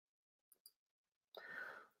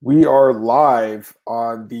We are live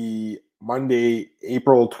on the Monday,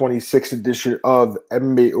 April 26th edition of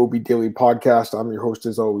MMAOB Daily Podcast. I'm your host,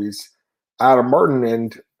 as always, Adam Martin,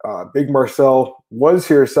 and Big Marcel was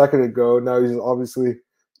here a second ago. Now he's obviously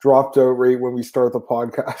dropped out right when we start the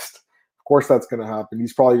podcast. Of course, that's going to happen.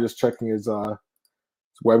 He's probably just checking his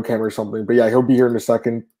webcam or something. But yeah, he'll be here in a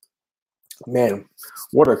second. Man,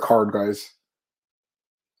 what a card, guys.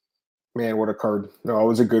 Man, what a card. No, it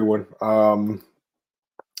was a good one.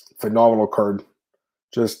 Phenomenal card.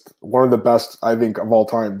 Just one of the best, I think, of all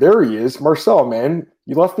time. There he is. Marcel, man.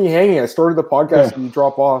 You left me hanging. I started the podcast and you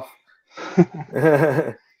drop off.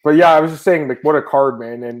 But yeah, I was just saying, like, what a card,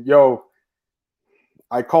 man. And yo,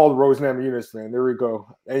 I called Rose Namajunas, man. There we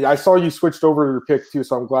go. And I saw you switched over to your pick too,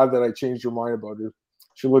 so I'm glad that I changed your mind about her.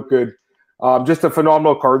 She looked good. Just a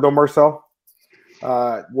phenomenal card though, Marcel.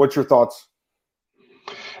 What's your thoughts?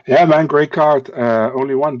 Yeah, man, great card.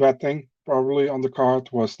 Only one bad thing probably on the card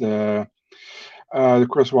was the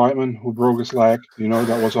Chris Weidman who broke his leg. You know,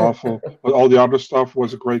 that was awful. But all the other stuff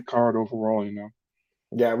was a great card overall, you know.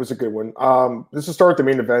 Yeah, it was a good one. This is start the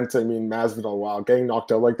main event. I mean, Masvidal, wow, getting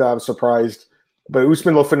knocked out like that, I was surprised. But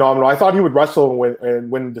Usman looked phenomenal. I thought he would wrestle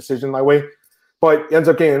and win the decision that way. But he ends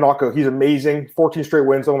up getting a knockout. He's amazing. 14 straight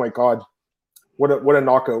wins. Oh, my God. What a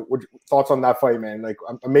knockout. Thoughts on that fight, man? Like,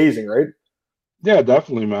 amazing, right? Yeah,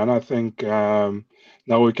 definitely, man. I think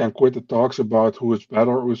now we can quit the talks about who is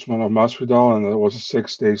better, Usman or Masvidal, and it was a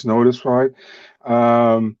 6 days notice fight.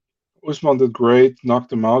 Usman did great,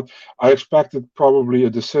 knocked him out. I expected probably a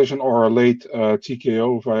decision or a late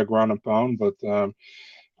TKO via ground and pound, but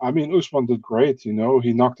I mean, Usman did great. You know,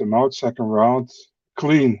 he knocked him out second round,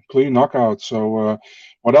 clean knockout. So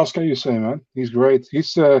what else can you say, man? He's great.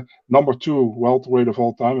 He's number 2 welterweight of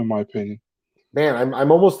all time, in my opinion. Man,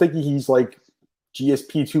 I'm almost thinking he's like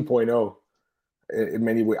GSP 2.0 in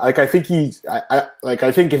many ways. Like, I think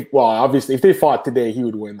I think obviously if they fought today, he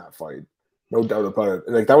would win that fight. No doubt about it.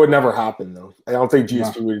 Like, that would never happen though. I don't think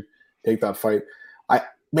GSP would take that fight.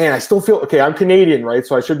 I still feel okay. I'm Canadian, right?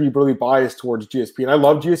 So I should be really biased towards GSP, and I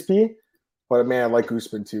love GSP, but man, I like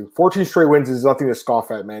Usman too. 14 straight wins is nothing to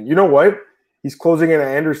scoff at, man. You know what? He's closing in on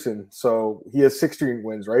Anderson, so he has 16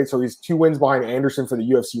 wins, right? So he's 2 wins behind Anderson for the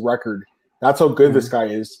UFC record. That's how good this guy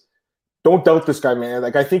is. Don't doubt this guy, man.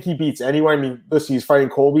 Like, I think he beats anyone. I mean, listen, he's fighting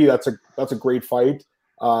Colby. That's a great fight.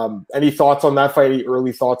 Any thoughts on that fight? Any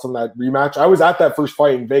early thoughts on that rematch? I was at that first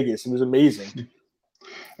fight in Vegas. It was amazing.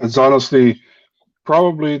 It's honestly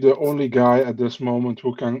probably the only guy at this moment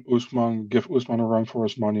who can give Usman a run for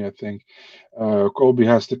his money, I think. Colby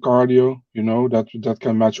has the cardio, you know, that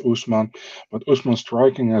can match Usman. But Usman's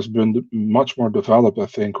striking has been much more developed, I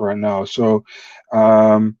think, right now. So,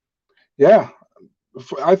 yeah,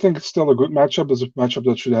 I think it's still a good matchup. It's a matchup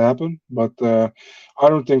that should happen. But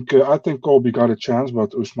I think Colby got a chance,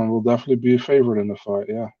 but Usman will definitely be a favorite in the fight,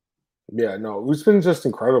 yeah. Yeah, no, Usman's just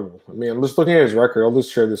incredible. I mean, I'm just looking at his record. I'll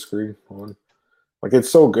just share the screen. Like, it's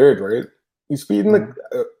so good, right? He's beating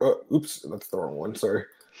oops, that's the wrong one. Sorry.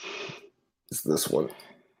 It's this one.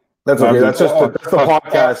 That's okay. That's just that's the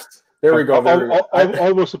podcast. There we go.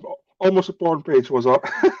 Almost a porn page was up.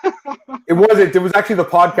 It wasn't. It was actually the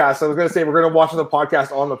podcast. I was going to say we're going to watch the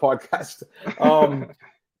podcast on the podcast.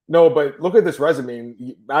 No, but look at this resume.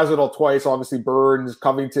 Masvidal twice, obviously Burns,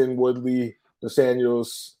 Covington, Woodley, Dos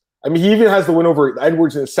Anjos. I mean, he even has the win over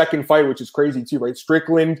Edwards in the second fight, which is crazy too, right?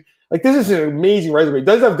 Strickland. Like, this is an amazing resume. He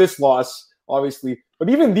does have this loss, obviously, but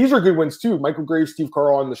even these are good wins too. Michael Graves, Steve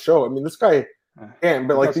Carl on the show. I mean, this guy, man,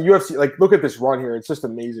 but like the UFC, like, look at this run here. It's just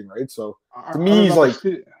amazing, right? So to me, he's like,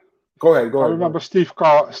 go ahead. I remember Steve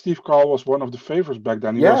Carl was one of the favorites back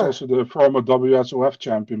then. He was also the former WSOF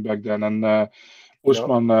champion back then, and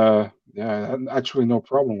Usman, had actually no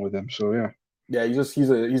problem with him. So yeah, he's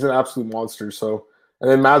an absolute monster. So, and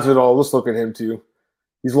then Masvidal, let's look at him too.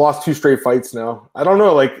 He's lost 2 straight fights now. I don't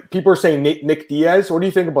know. Like, people are saying Nick Diaz. What do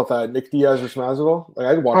you think about that? Nick Diaz versus Masvidal? Like,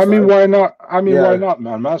 I'd watch that. Why not? Why not,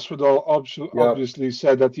 man? Masvidal obviously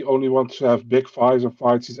said that he only wants to have big fights or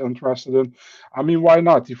fights he's interested in. I mean, why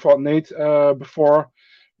not? He fought Nate before.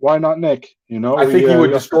 Why not Nick? You know, I think he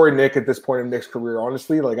would destroy Nick at this point in Nick's career.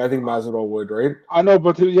 Honestly, like, I think Masvidal would, right? I know,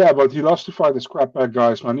 but he loves to fight the scrapback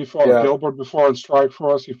guys, man. He fought Gilbert before in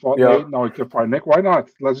Strikeforce. He fought Nate. Now he can fight Nick. Why not?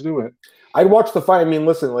 Let's do it. I'd watch the fight. I mean,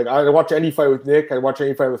 listen, like, I'd watch any fight with Nick. I'd watch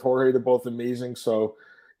any fight with Jorge. They're both amazing. So,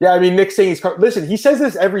 yeah, I mean, Nick's saying listen, he says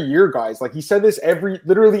this every year, guys. Like, he said this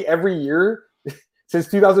literally every year since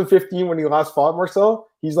 2015 when he last fought Marcel.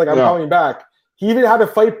 He's like, I'm coming back. He even had a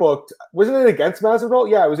fight booked. Wasn't it against Masvidal?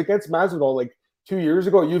 Yeah, it was against Masvidal like 2 years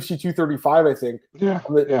ago, UFC 235, I think.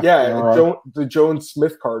 The Jones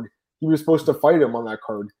Smith card. He was supposed to fight him on that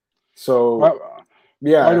card. So By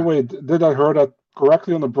the Yeah, way, did I hear that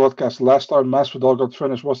correctly on the broadcast? Last time Masvidal got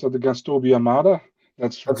finished was that against Toby Amada?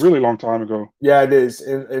 That's that's really long time ago. yeah, it is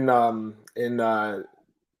in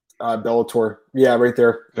Bellator. Yeah, right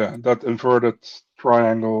there. Yeah, that inverted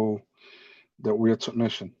triangle, that weird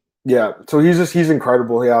submission. Yeah, so he's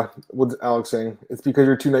incredible. Yeah, what's Alex saying? It's because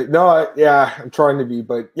you're too nice. No, yeah, I'm trying to be,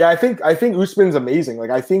 but yeah, I think Usman's amazing.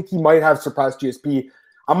 Like I think he might have surpassed GSP.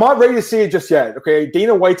 I'm not ready to say it just yet. Okay,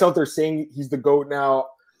 Dana White's out there saying he's the GOAT now.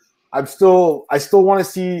 I still want to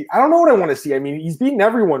see. I don't know what I want to see. I mean, he's beaten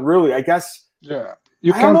everyone, really. I guess Yeah,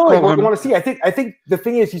 you I don't can't know like, call what I him. want to see. I think the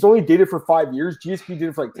thing is he's only did it for 5 years. GSP did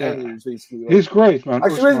it for like 10 years, Yeah, basically. Like he's great, man.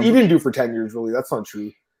 actually, Usman, he but didn't do it for 10 years. Really, that's not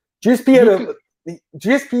true. GSP had you a can.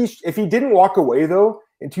 GSP. If he didn't walk away though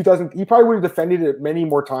in 2000, he probably would have defended it many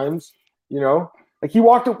more times. You know, like he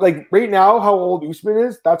walked like right now. How old Usman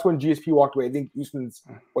is? That's when GSP walked away. I think Usman's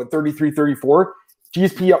what 33, 34.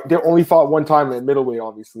 GSP they only fought one time at middleweight,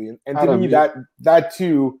 obviously, and to Adam, me that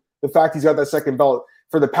too, the fact he's got that second belt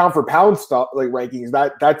for the pound for pound stuff like rankings,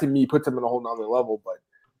 that to me puts him in a whole nother level. But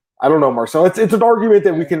I don't know, Marcel. It's an argument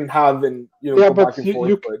that we can have and yeah, go back but and forth.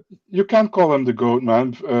 you But you can't call him the GOAT,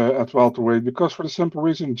 man, at welterweight, because for the simple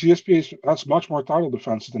reason GSP has much more title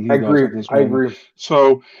defenses than I he does agree. at this I moment. agree.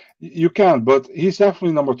 So you can, but he's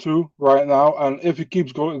definitely number two right now, and if he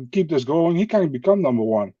keep this going, he can become number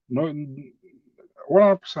one. No,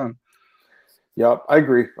 100%. Yep, I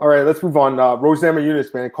agree. All right, let's move on. Rose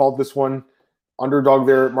Namajunas, man, called this one underdog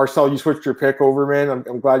there. Marcel, you switched your pick over, man.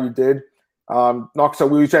 I'm glad you did. Knocks out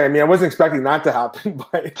Wu Chang. I mean, I wasn't expecting that to happen,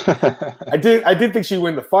 but I did think she'd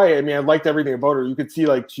win the fight. I mean, I liked everything about her. You could see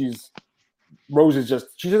like Rose is just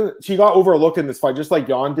she got overlooked in this fight, just like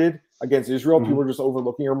Jan did against Israel. People were just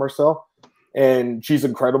overlooking her, Marcel, and she's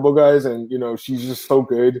incredible, guys. And she's just so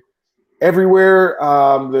good everywhere.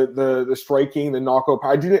 The striking, the knockout.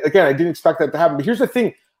 I didn't expect that to happen. But here's the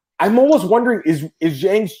thing: I'm almost wondering is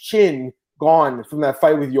Zhang's chin gone from that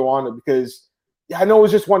fight with Joanna? Because I know it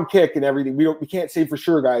was just one kick and everything. We can't say for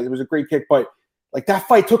sure, guys. It was a great kick, but like that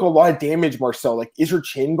fight took a lot of damage, Marcel. Like, is her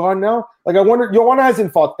chin gone now? Like, I wonder. Joanna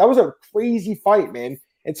hasn't fought. That was a crazy fight, man.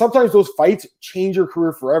 And sometimes those fights change your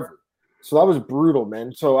career forever. So that was brutal,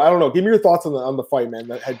 man. So I don't know. Give me your thoughts on the fight, man.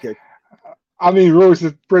 That head kick. I mean, Rose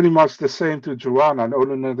is pretty much the same to Joanna, and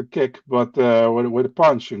only another kick, but with a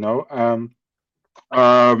punch, Um,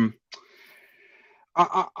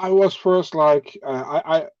 I was first like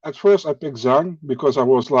I at first I picked Zhang because I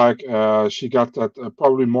was like she got that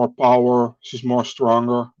probably more power, she's more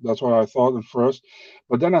stronger. That's what I thought at first,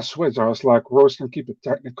 but then I switched. I was like Rose can keep it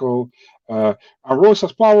technical, and Rose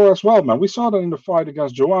has power as well, man. We saw that in the fight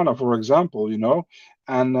against Joanna, for example,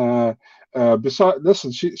 and. Besides, listen,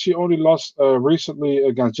 she only lost recently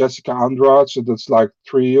against Jessica Andrade, so that's like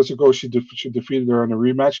 3 years ago. She defeated her in a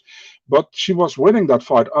rematch, but she was winning that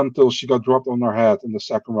fight until she got dropped on her head in the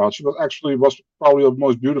second round. She was probably the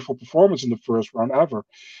most beautiful performance in the first round ever,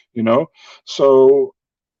 you know. So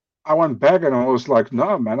I went back and I was like,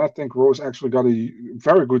 no, man, I think Rose actually got a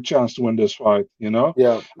very good chance to win this fight,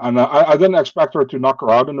 Yeah. And I didn't expect her to knock her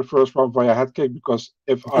out in the first round via head kick, because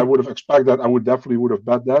if I would have expected that, I definitely would have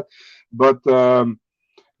bet that. But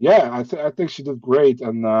yeah, I think she did great.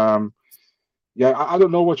 And yeah, I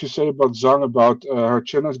don't know what you say about Zhang, about her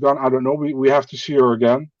chin is gone. I don't know. We have to see her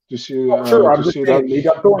again to see Oh, sure. I'm to just see that. saying. Maybe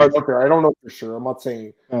I'm throwing it But out there. I don't know for sure. I'm not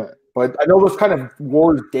saying, uh, but I know those kind of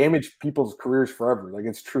wars damage people's careers forever. Like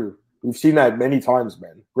it's true. We've seen that many times,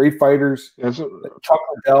 man. Great fighters, it's, like Chuck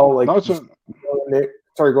Liddell, like now just.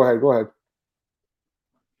 Sorry, go ahead. Go ahead.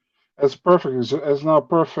 it's perfect. It's now a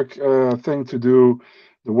perfect thing to do.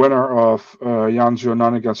 The winner of Jan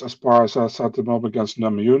Jonan against Esparza set him up against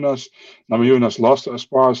Namajunas. Namajunas lost to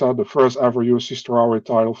Esparza, the first ever UFC strawweight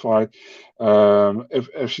title fight.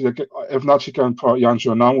 If not, she can fight Jan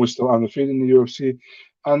Jonan, who is still undefeated in the UFC,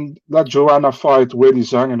 and let Joanna fight Weili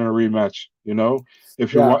Zhang in a rematch. Yeah.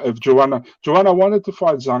 If Joanna wanted to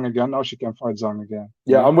fight Zhang again, now she can fight Zhang again.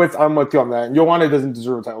 Yeah, I'm with you on that. And Joanna doesn't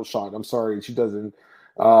deserve a title shot. I'm sorry, she doesn't.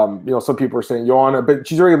 Some people are saying Joanna, but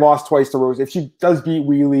she's already lost twice to Rose. If she does beat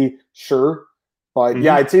Wheelie, sure. But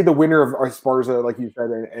yeah, I'd say the winner of Esparza, like you said,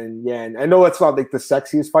 and yeah, and I know that's not like the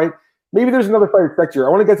sexiest fight. Maybe there's another fight sexier. I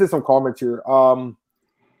want to get to some comments here.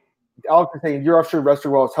 Alex is saying you're offshore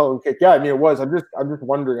wrestler well as hell kick. Yeah, I mean it was. I'm just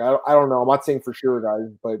wondering. I don't know. I'm not saying for sure,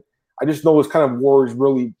 guys, but I just know those kind of wars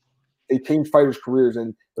really they change fighters' careers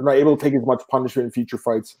and they're not able to take as much punishment in future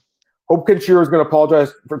fights. Hope Kenshiro is going to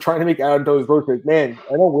apologize for trying to make Adam Toe's rotate. Man,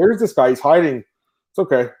 I know where's this guy? He's hiding. It's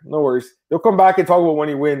okay. No worries. He'll come back and talk about when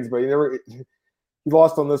he wins, but he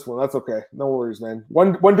lost on this one. That's okay. No worries, man.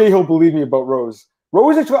 One day he'll believe me about Rose.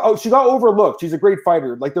 Rose, she got overlooked. She's a great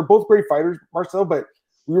fighter. Like, they're both great fighters, Marcel, but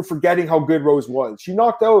we were forgetting how good Rose was. She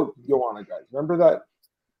knocked out Joanna, guys. Remember that?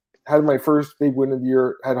 Had my first big win of the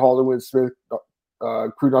year. Had Hollywood Smith,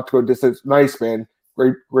 crew not to go distance. Nice, man.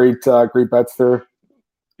 Great bets there.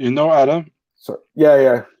 You know, Adam. So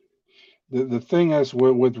yeah. The thing is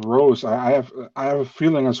with Rose, I have a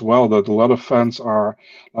feeling as well that a lot of fans are,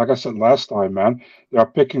 like I said last time, man, they are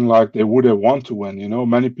picking like they would have want to win. You know,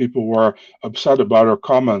 many people were upset about her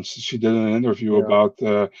comments she did in an interview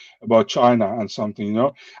about China and something, you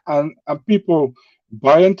know, and people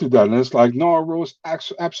buy into that, and it's like, no, Rose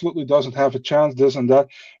absolutely doesn't have a chance, this and that.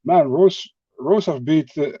 Man, Rose have been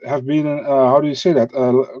in, how do you say that,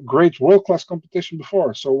 great world class competition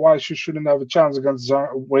before. So why she shouldn't have a chance against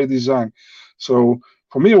Weili Zhang? So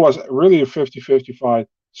for me, it was really a 50-50 fight.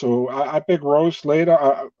 So I picked Rose later.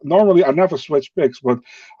 Normally I never switch picks, but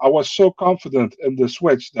I was so confident in the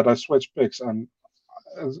switch that I switched picks, and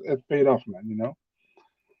it paid off, man. You know.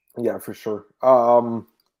 Yeah, for sure.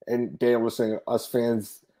 And Dan was saying us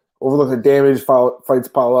fans overlook the damage, fights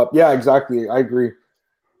pile up. Yeah, exactly. I agree.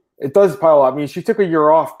 It does pile up. I mean, she took a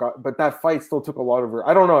year off, but that fight still took a lot of her.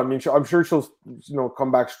 I don't know. I mean, I'm sure she'll,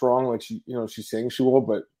 come back strong, like she's saying she will.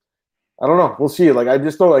 But I don't know. We'll see. Like, I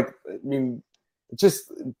just know, like, I mean,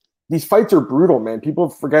 just these fights are brutal, man. People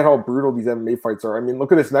forget how brutal these MMA fights are. I mean,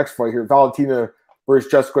 look at this next fight here, Valentina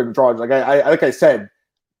versus Jessica Andrade. Like I said,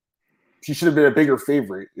 she should have been a bigger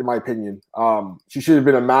favorite, in my opinion. She should have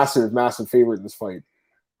been a massive, massive favorite in this fight.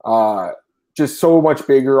 Just so much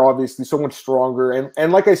bigger, obviously, so much stronger.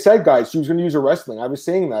 And like I said, guys, she was going to use her wrestling. I was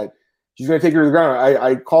saying that. She's going to take her to the ground.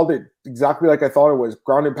 I called it exactly like I thought it was,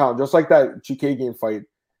 ground and pound, just like that Chikagian fight.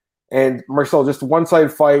 And Marcel, just a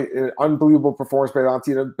one-sided fight, an unbelievable performance by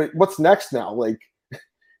Valentina. But what's next now? Like,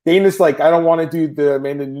 Dana's like, I don't want to do the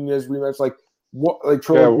Amanda Nunes rematch. Like, what? Like,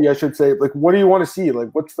 trilogy, I should say. Like, what do you want to see? Like,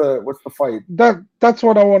 what's the fight? That's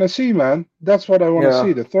what I want to see, man. That's what I want to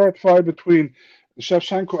see. The third fight between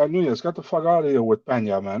Shevchenko and Nunes. Got the fuck out of here with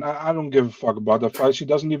Pena, man. I don't give a fuck about that fight. She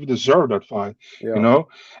doesn't even deserve that fight, you know.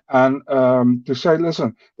 And to say,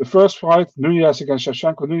 listen, the first fight, Nunes against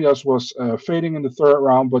Shevchenko, Nunes was fading in the third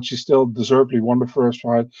round, but she still deservedly won the first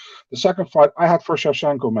fight. The second fight, I had for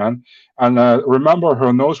Shevchenko, man. And remember,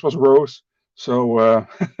 her nose was rose. So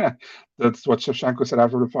that's what Shevchenko said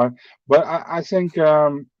after the fight. But I think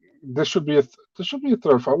this should be a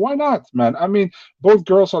third fight. Why not, man? I mean, both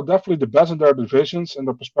girls are definitely the best in their divisions, in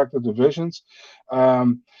their respective divisions.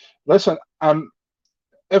 Listen, and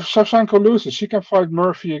if Shevchenko loses, she can fight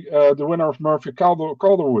Murphy, the winner of Murphy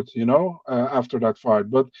Calderwood, you know, after that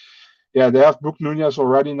fight. But yeah, they have booked Nunes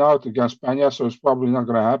already now against Pena, so it's probably not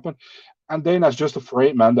going to happen. And Dana's just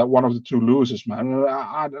afraid, man, that one of the two loses, man.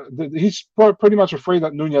 He's pretty much afraid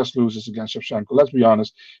that Nunes loses against Shevchenko. Let's be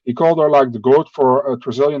honest. He called her like the GOAT for a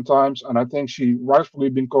trillion times, and I think she rightfully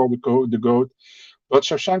been called the GOAT. But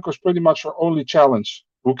Shevchenko is pretty much her only challenge,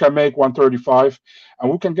 who can make 135, and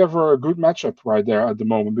who can give her a good matchup right there at the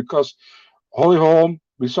moment. Because Holly Holm,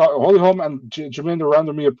 we saw Holly Holm and Jermaine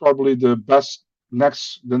Randami are probably the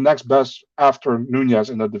next best after Nunes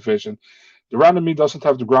in that division. The Randami doesn't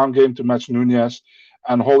have the ground game to match Nunes,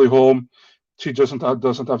 and Holly Holm, she doesn't have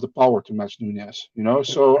the power to match Nunes. You know,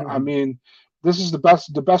 so I mean, this is the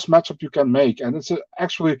best matchup you can make, and it's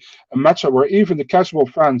actually a matchup where even the casual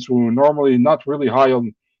fans who are normally not really high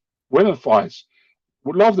on winning fights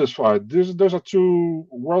would love this fight. Those are two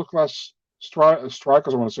world class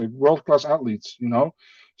strikers. I want to say world class athletes. You know,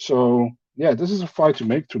 so yeah, this is a fight to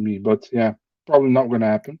make to me, but yeah, probably not going to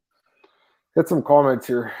happen. Get some comments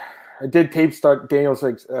here. I did tape start. Daniel's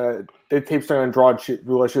like, did tape start on Andrade. She has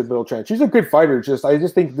a little chance. She's a good fighter. I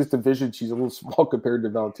just think this division, she's a little small compared to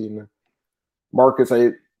Valentina. Marcus, I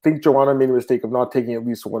think Joanna made a mistake of not taking at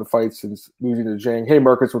least one fight since losing to Zhang. Hey,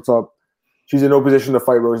 Marcus, what's up? She's in no position to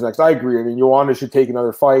fight Rose next. I agree. I mean, Joanna should take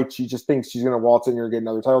another fight. She just thinks she's going to waltz in here and get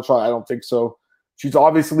another title shot. I don't think so. She's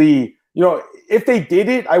obviously, if they did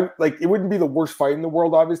it, it wouldn't be the worst fight in the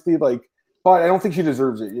world, obviously. But I don't think she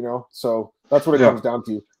deserves it, So that's what it comes down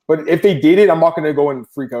to. But if they did it, I'm not going to go and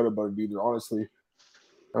freak out about it either, honestly.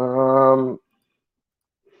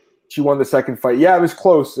 She won the second fight. Yeah, it was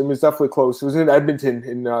close. It was definitely close. It was in Edmonton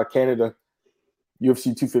in Canada.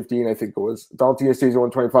 UFC 215, I think it was. Valentina stays at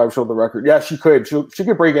 125, showed the record. Yeah, she could. She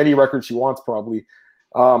could break any record she wants, probably.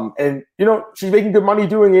 And, she's making good money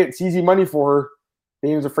doing it. It's easy money for her.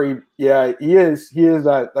 Dana's afraid. Yeah, he is. He is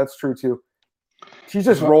that. That's true, too. She's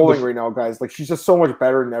just rolling right now, guys. Like, she's just so much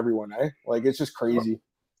better than everyone, eh? Like, it's just crazy.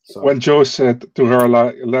 So. When Joe said to her,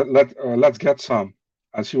 like, let's get some,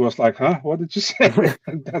 And she was like, "Huh? What did you say?"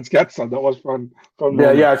 That's Getson. That was fun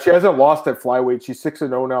moment. Yeah. She hasn't lost at flyweight. She's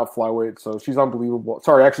 6-0 now at flyweight, so she's unbelievable.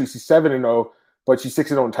 Sorry, actually, she's 7-0, but she's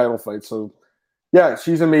 6-0 in title fights. So yeah,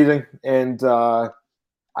 she's amazing, and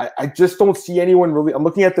I just don't see anyone really. I'm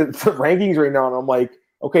looking at the rankings right now, and I'm like,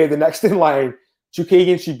 okay, the next in line,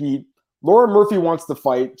 Chukagian she beat. Laura Murphy wants to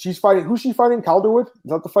fight. She's fighting. Who's she fighting? Calderwood?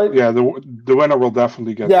 Is that the fight? Yeah, the winner will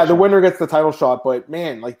definitely get. Yeah, the winner gets the title shot. But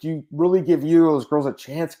man, like, do you really give you those girls a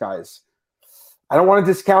chance, guys? I don't want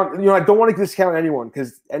to discount. I don't want to discount anyone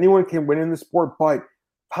because anyone can win in the sport. But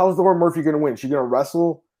how's Laura Murphy going to win? She's going to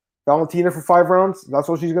wrestle Valentina for 5 rounds. That's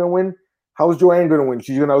what she's going to win. How's Joanne going to win?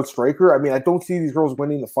 She's going to outstrike her. I mean, I don't see these girls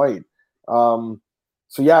winning the fight.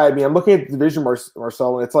 So yeah, I mean, I'm looking at the division,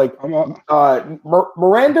 Marcel, and it's like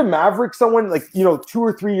Miranda Maverick, someone like 2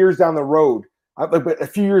 or 3 years down the road, but a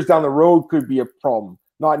few years down the road could be a problem.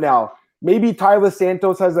 Not now. Maybe Tyler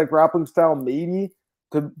Santos has that grappling style, maybe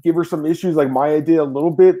to give her some issues, like Maya did a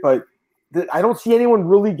little bit, but I don't see anyone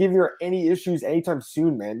really giving her any issues anytime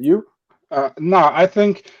soon, man. You? No, I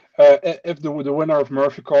think if the winner of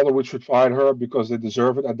Murphy Calderwood should fight her because they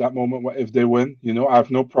deserve it at that moment if they win, I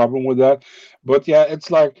have no problem with that. But yeah,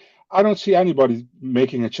 it's like I don't see anybody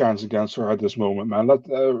making a chance against her at this moment, man. Let's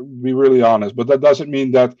be really honest. But that doesn't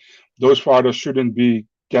mean that those fighters shouldn't be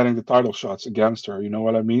getting the title shots against her. You know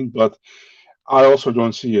what I mean? But I also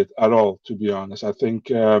don't see it at all, to be honest. I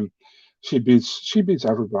think she beats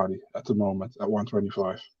everybody at the moment at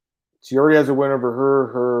 125. She already has a win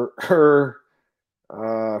over her.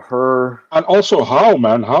 And also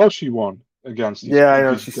how she won against these, I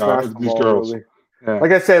know these girls. Really. Yeah.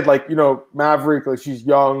 Like I said, Maverick, like she's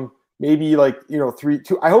young, maybe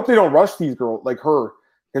 3-2. I hope they don't rush these girls like her.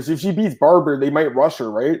 Because if she beats Barber, they might rush her,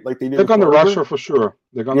 right? Like they did. They're gonna rush her for sure.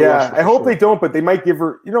 They're gonna rush her. I hope they don't, but they might give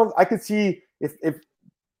her. I could see if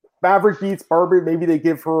Maverick beats Barber, maybe they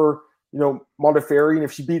give her, Modafferi, and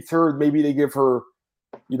if she beats her, maybe they give her,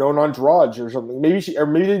 an Andrade or something. Maybe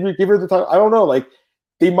they give her the title. I don't know. Like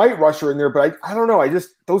they might rush her in there, but I don't know. I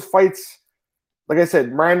just those fights, like I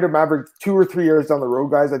said, Miranda Maverick 2 or 3 years down the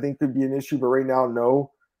road, guys, I think could be an issue, but right now,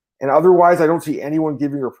 no. And otherwise, I don't see anyone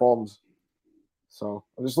giving her problems. So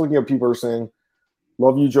I'm just looking at people who are saying,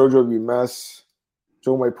 "Love you, JoJo, you mess."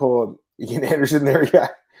 Joe might pull Ian Anderson there. Yeah.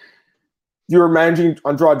 You were managing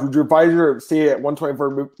Andrade. Would your advisor stay at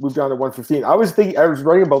 124, move down to 115? I was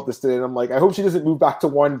writing about this today, and I'm like, I hope she doesn't move back to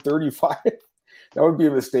 135. That would be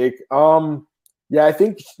a mistake. Yeah, I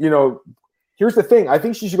think, here's the thing. I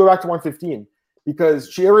think she should go back to 115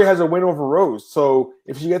 because she already has a win over Rose. So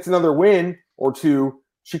if she gets another win or two,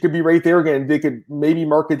 she could be right there again. They could maybe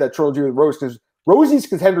market that trilogy with Rose because Rosie's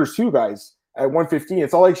contenders too, guys, at 115.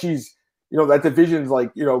 It's not like she's, that division's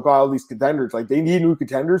like, got all these contenders. Like they need new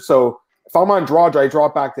contenders. So if I'm on Andrade, I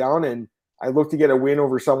drop back down and I look to get a win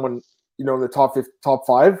over someone, in the top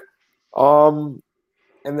 5.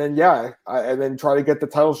 And then, and then try to get the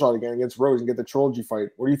title shot again against Rose and get the trilogy fight.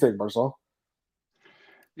 What do you think, Marcel?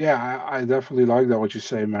 Yeah, I definitely like that what you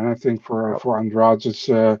say, man. I think for Andrade,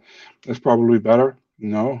 it's probably better,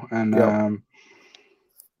 And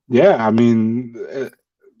I mean,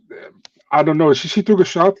 I don't know. She took a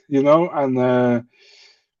shot, and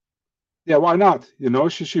why not?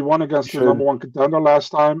 She won against the number 1 contender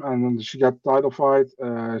last time, and then she got the title fight.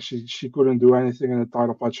 She couldn't do anything in the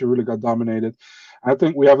title fight. She really got dominated. I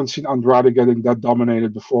think we haven't seen Andrade getting that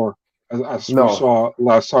dominated before, as we saw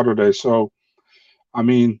last Saturday. So, I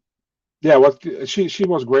mean, she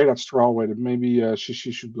was great at strawweight. Maybe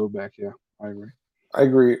she should go back. Yeah, I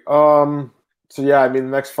agree. So yeah, I mean,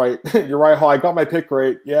 the next fight, you're right, Hall. I got my pick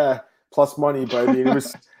right. Yeah, plus money, but I mean, it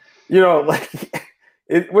was,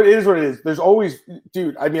 what is what it is. There's always,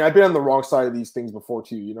 dude. I mean, I've been on the wrong side of these things before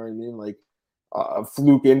too. You know what I mean? Like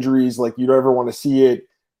fluke injuries. Like you don't ever want to see it.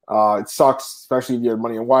 It sucks, especially if you have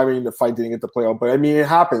money on Wyoming. The fight didn't get to play out, but I mean, it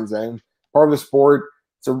happens, and part of the sport.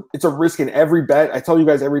 It's a risk in every bet. I tell you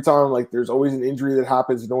guys every time, like there's always an injury that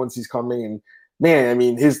happens no one sees coming. And man, I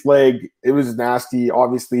mean, his leg, it was nasty,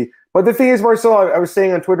 obviously. But the thing is, Marcel, I was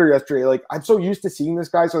saying on Twitter yesterday, like I'm so used to seeing this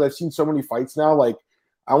guy, so I've seen so many fights now, like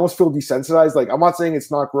I almost feel desensitized. Like I'm not saying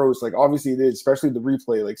it's not gross, like obviously it is, especially the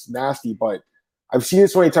replay, like it's nasty. But I've seen it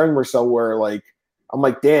so many times, Marcel, where like I'm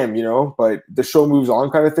like, damn, but the show moves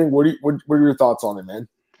on, kind of thing. What are your thoughts on it, man?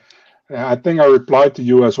 Yeah, I think I replied to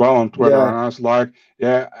you as well on Twitter, and I was like,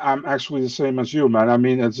 "Yeah, I'm actually the same as you, man. I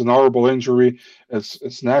mean, it's an horrible injury.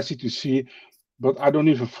 It's nasty to see, but I don't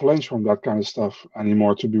even flinch from that kind of stuff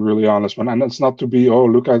anymore, to be really honest, man. And it's not to be, oh,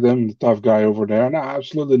 look at them, the tough guy over there. No,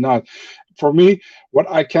 absolutely not. For me,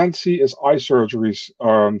 what I can't see is eye surgeries,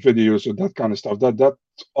 videos, or that kind of stuff. That's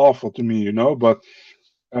awful to me, But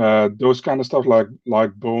those kind of stuff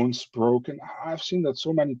like bones broken. I've seen that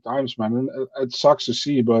so many times, man, and it sucks to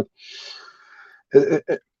see, but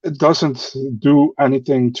it doesn't do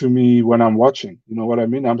anything to me when I'm watching. You know what I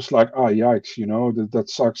mean? I'm just like, ah, yikes, that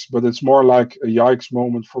sucks. But it's more like a yikes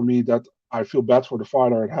moment for me that I feel bad for the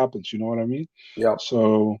fighter. It happens. You know what I mean? Yeah.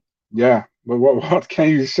 So yeah, but what can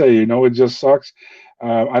you say? It just sucks.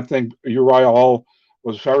 I think Uriah Hall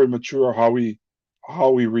was very mature how he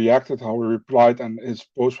reacted, how he replied, and his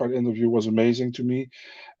post-fight interview was amazing to me.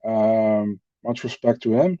 Much respect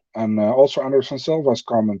to him, and also Anderson Silva's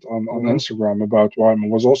comment on Hmm. Instagram about Wyman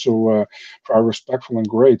was also very respectful and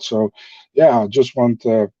great. So, yeah, I just want.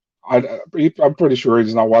 I'm pretty sure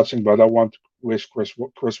he's not watching, but I want to wish Chris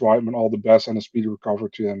Weidman all the best and a speedy recovery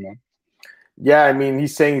to him, man. Yeah, I mean,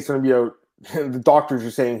 he's saying he's going to be out. The doctors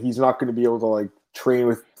are saying he's not going to be able to like train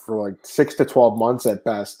with for like 6 to 12 months at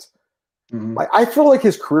best. Hmm. Like, I feel like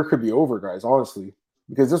his career could be over, guys. Honestly,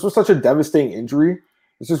 because this was such a devastating injury.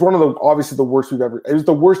 This is one of the obviously the worst we've ever. It was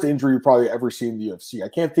the worst injury you've probably ever seen in the UFC. I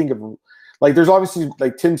can't think of like. There's obviously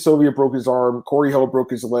like Tim Sylvia broke his arm, Corey Hill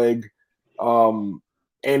broke his leg, um,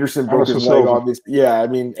 Anderson broke his Anderson leg. Silva. Obviously, yeah. I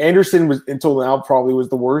mean, Anderson was until now probably was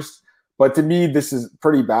the worst. But to me, this is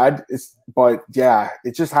pretty bad. But yeah,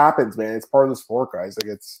 it just happens, man. It's part of the sport, guys.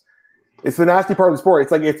 Like it's the nasty part of the sport.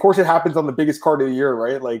 It's like, of course, it happens on the biggest card of the year,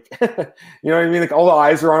 right? Like, you know what I mean? Like, all the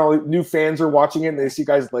eyes are on, all the new fans are watching it, and they see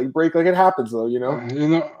guys' leg break. Like, it happens, though, you know?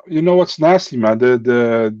 You know what's nasty, man.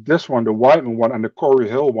 This one, the Whiteman one, and the Corey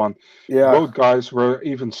Hill one. Yeah. Both guys were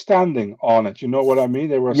even standing on it. You know what I mean?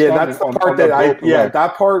 They were Yeah, that's standing the on part that that broken leg.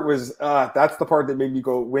 that part was, that's the part that made me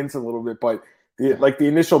go wince a little bit. But Yeah, like the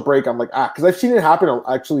initial break, I'm like, because I've seen it happen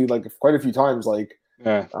actually, like, quite a few times. Like,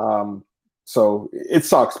 yeah. so it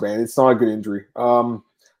sucks, man. It's not a good injury. But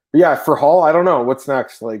yeah, for Hall, I don't know what's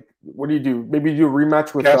next. Like, what do you do? Maybe you do a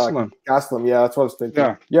rematch with Gastelum. Gastelum. Yeah, that's what I was thinking.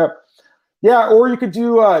 Yeah, Yep. Yeah, or you could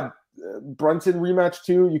do Brunson rematch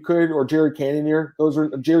too. You could, or Jared Cannonier. Those are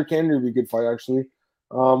Jared Cannonier would be a good fight actually.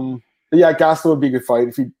 But yeah, Gastelum would be a good fight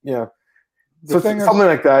if he, yeah. the So thing something is,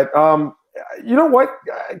 like that. You know what?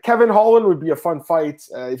 Kevin Holland would be a fun fight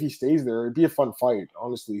if he stays there. It'd be a fun fight,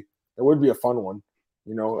 honestly. It would be a fun one,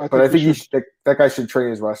 you know. I But I think think that guy should train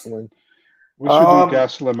his wrestling. we should do Um,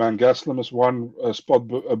 Gastelum, man. Gastelum is one spot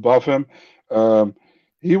above him. Um,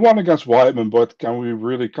 he won against Whiteman, but can we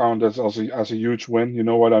really count this as a huge win? You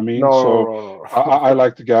know what I mean? no, So no, I no.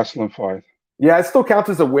 like the Gastelum fight. Yeah, it still counts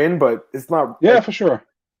as a win, but it's not Yeah, like for sure.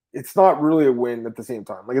 it's not really a win at the same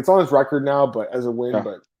time. Like it's on his record now, but as a win. Yeah.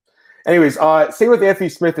 But anyways, same with Anthony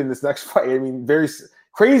Smith in this next fight. I mean, very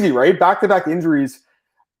crazy, right? Back-to-back injuries.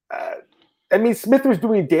 Uh, I mean, Smith was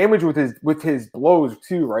doing damage with his blows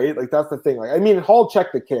too, right? Like that's the thing. Like, I mean, Hall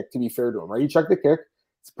checked the kick. To be fair to him, right? He checked the kick.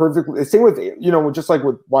 It's perfectly same with just like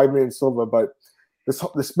with Weidman and Silva. But the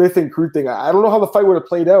Smith and Crew thing, I don't know how the fight would have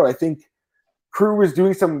played out. I think Crew was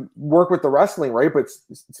doing some work with the wrestling, right? But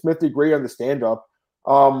Smith did great on the stand up.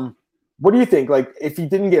 What do you think? Like, if he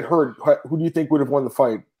didn't get hurt, who do you think would have won the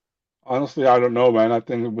fight? Honestly, I don't know, man. I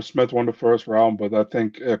think it was Smith won the first round, but I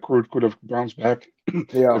think Crude could have bounced back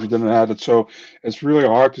if Yeah, he didn't have it. So it's really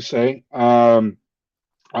hard to say.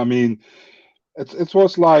 I mean, it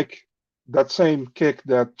was like that same kick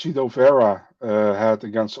that Chito Vera had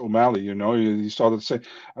against O'Malley. You started to say,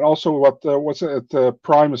 and also what was it?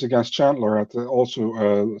 Primus against Chandler had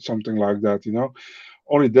also something like that.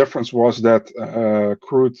 Only difference was that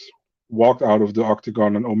Crude walked out of the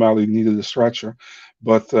octagon and O'Malley needed a stretcher.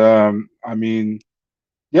 But I mean,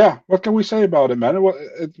 yeah, what can we say about it, man?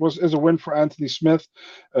 Is a win for Anthony Smith.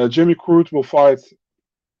 Jimmy Crute will fight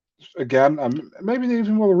again. Maybe they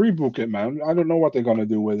even will rebook it, man. I don't know what they're gonna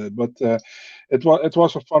do with it, but it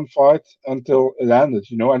was a fun fight until it ended,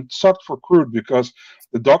 and it sucked for Crute because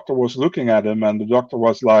the doctor was looking at him and the doctor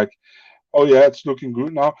was like, "Oh yeah, it's looking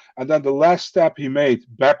good now." And then the last step he made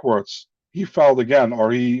backwards, he fell again,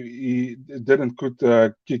 or he didn't could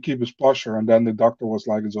keep his posture, and then the doctor was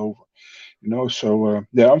like, "It's over." So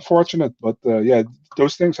yeah, unfortunate, but yeah,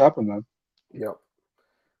 those things happen, man. yeah.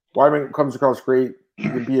 Wyman comes across great. He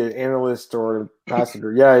can be an analyst or a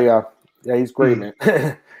passenger. Yeah. He's great, man.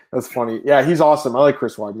 That's funny. Yeah, he's awesome. I like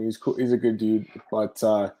Chris Wyman. He's cool. He's a good dude. But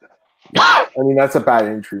I mean, that's a bad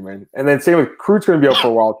injury, man. And then same with Crute's going to be out for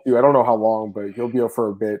a while too. I don't know how long, but he'll be out for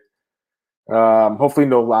a bit. Hopefully,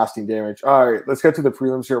 no lasting damage. All right, let's get to the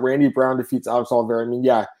prelims here. Randy Brown defeats Alex Oliveira. I mean,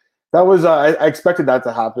 yeah, that was I expected that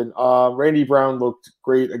to happen. Randy Brown looked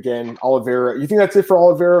great again. Oliveira, you think that's it for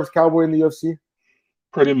Oliveira, Cowboy in the UFC?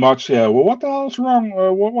 Pretty much, yeah. Well, what the hell's wrong?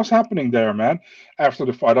 What was happening there, man? After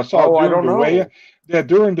the fight, I saw Oh, I during don't the weigh know. Yeah,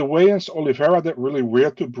 during the weigh-ins, Oliveira did really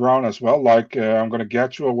weird to Brown as well, like I'm gonna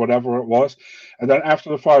get you or whatever it was. And then after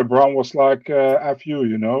the fight, Brown was like, "F you,"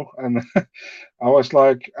 and I was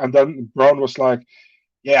like, and then Brown was like,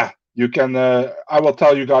 yeah, you can. I will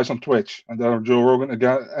tell you guys on Twitch. And then Joe Rogan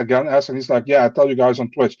again asked, and he's like, yeah, I tell you guys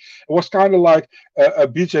on Twitch. It was kind of like a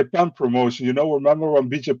BJ Penn promotion, Remember when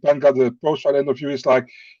BJ Penn got the post-fight interview? He's like,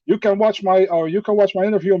 you can watch my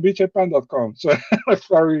interview on bjpenn.com. So it's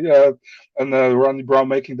very Randy Brown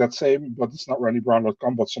making that same, but it's not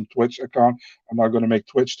randybrown.com, but some Twitch account. I'm not going to make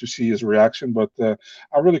Twitch to see his reaction, but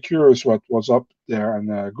I'm really curious what was up there.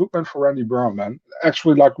 And good win for Randy Brown, man.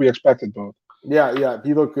 Actually, like we expected, both. Yeah,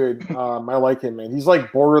 he looked good. I like him, man. He's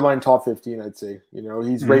like borderline top 15, I'd say.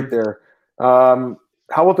 He's right there. How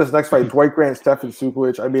about this next fight? Dwight Grant, Stefan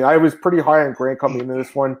Sukulic. I mean, I was pretty high on Grant coming into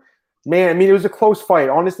this one. Man, I mean, it was a close fight.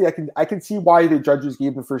 Honestly, I can see why the judges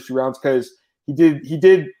gave the first 2 rounds because he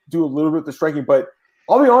did do a little bit of the striking, but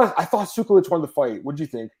I'll be honest, I thought Sukulic won the fight. What do you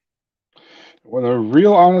think? Well, a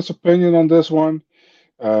real honest opinion on this one.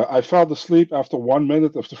 I fell asleep after 1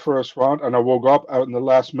 minute of the first round, and I woke up out in the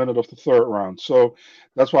last minute of the third round. So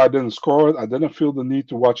that's why I didn't score it. I didn't feel the need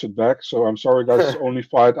to watch it back. So I'm sorry, guys. It's the only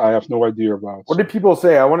fight I have no idea about. What did people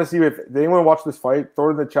say? I want to see if did anyone watch this fight. Throw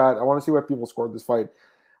it in the chat. I want to see what people scored this fight.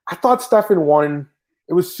 I thought Stefan won.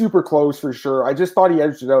 It was super close for sure. I just thought he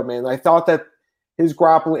edged it out, man. I thought that his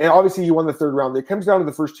grappling, and obviously he won the third round. It comes down to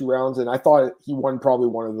the first 2 rounds, and I thought he won probably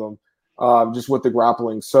one of them just with the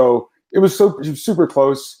grappling. So it was super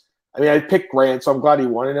close. I mean, I picked Grant, so I'm glad he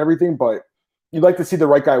won and everything, but you'd like to see the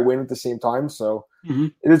right guy win at the same time, so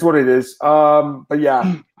It is what it is. But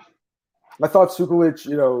yeah, I thought Sukulic,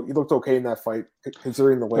 he looked okay in that fight,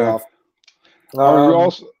 considering the layoff.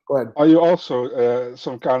 Are you also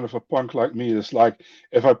some kind of a punk like me? It's like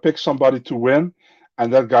if I pick somebody to win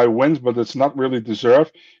and that guy wins, but it's not really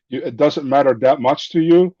deserved, it doesn't matter that much to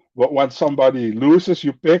you. But when somebody loses,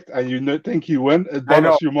 you picked, and you think you win, it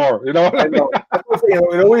bothers you more. You know what I mean?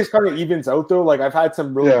 It always kind of evens out, though. Like I've had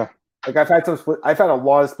some really, I've had a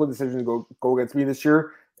lot of split decisions go against me this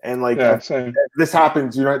year, and this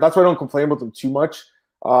happens. That's why I don't complain about them too much.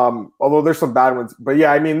 Although there's some bad ones, but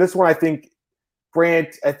yeah, I mean, this one I think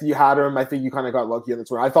Grant, if you had him, I think you kind of got lucky on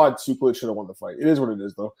this one. I thought Sukulic should have won the fight. It is what it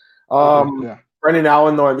is, though. Brendan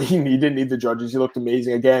Allen, though, I mean, he didn't need the judges. He looked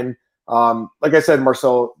amazing again. Like I said,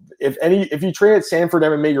 Marcel, if you train at Sanford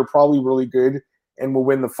MMA, you're probably really good and will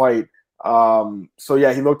win the fight. So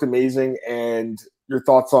yeah, he looked amazing. And your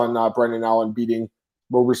thoughts on Brendan Allen beating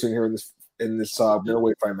Roberson here in this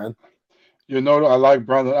middleweight fight, man? I like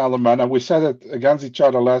Brendan Allen, man, and we said it against each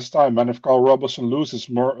other last time. Man, if Carl Roberson loses,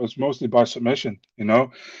 it's mostly by submission,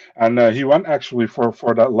 and he went actually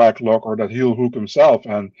for that leg lock or that heel hook himself,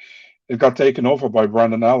 and it got taken over by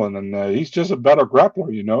Brendan Allen, and he's just a better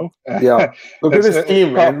grappler, Yeah. Look at this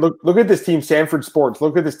team, man. Look at this team, Sanford Sports.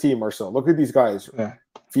 Look at this team, Marcel. Look at these guys. Yeah.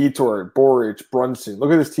 Vitor, Boric, Brunson.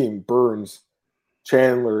 Look at this team. Burns,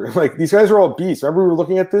 Chandler. Like, these guys are all beasts. Remember we were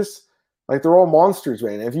looking at this? Like, they're all monsters,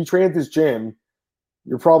 man. And if you train at this gym,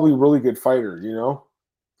 you're probably a really good fighter,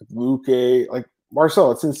 Luke, like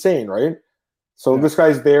Marcel, it's insane, right? So this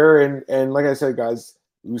guy's there, and like I said, guys,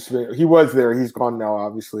 he was there. He's gone now,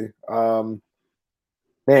 obviously.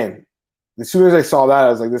 Man, as soon as I saw that, I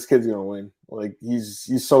was like, this kid's going to win. Like,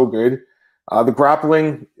 he's so good. The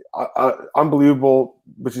grappling, unbelievable,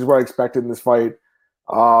 which is what I expected in this fight.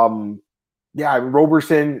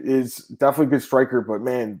 Roberson is definitely a good striker, but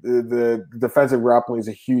man, the defensive grappling is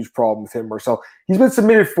a huge problem with him, Marcel. He's been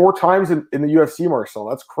submitted 4 times in the UFC, Marcel.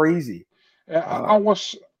 That's crazy. I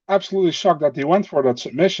was absolutely shocked that he went for that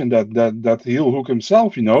submission, that heel hook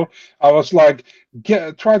himself. I was like,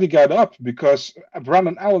 try to get up, because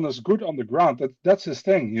Brendan Allen is good on the ground. That's his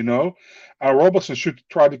thing, And Robertson should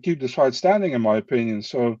try to keep this fight standing, in my opinion.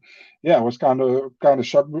 So yeah, I was kind of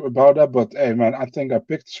shocked about that. But hey, man, I think I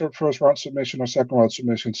picked first round submission or second round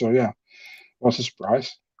submission. So yeah, it was a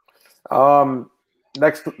surprise.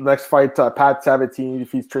 Next fight, Pat Sabatini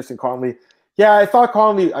defeats Tristan Connolly. Yeah, I thought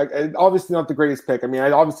Connolly, obviously not the greatest pick. I mean,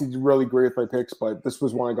 I obviously did really great with my picks, but this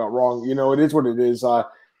was one I got wrong. It is what it is. I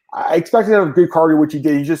expected him to have good cardio, which he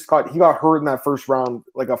did. He got hurt in that first round,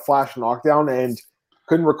 like a flash knockdown, and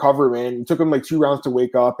couldn't recover, man. It took him like 2 rounds to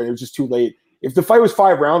wake up, and it was just too late. If the fight was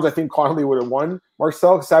 5 rounds, I think Connolly would have won.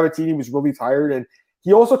 Marcel Sabatini was really tired, and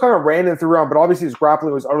he also kind of ran in the third round, but obviously his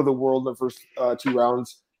grappling was out of the world in the first 2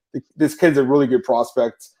 rounds. This kid's a really good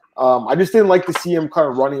prospect. I just didn't like to see him kind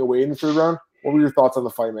of running away in the third round. What were your thoughts on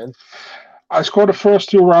the fight, man? I scored the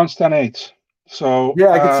first 2 rounds 10-8. So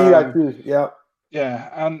yeah, I could see that too. Yeah. Yeah,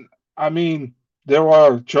 and I mean, they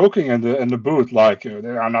were joking in the booth like they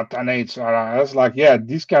are not 10-8s. I was like, yeah,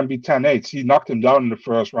 these can be 10-8s. He knocked him down in the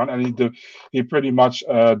first round, and he pretty much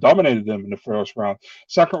dominated him in the first round.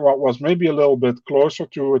 Second round was maybe a little bit closer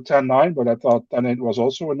to a 10-9, but I thought 10-8 was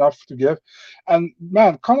also enough to give. And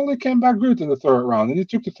man, Connolly came back good in the third round, and he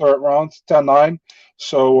took the third round 10-9.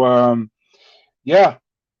 So yeah.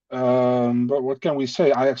 But what can we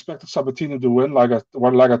say? I expected Sabatini to win, like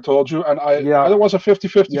I told you, and Yeah, it was a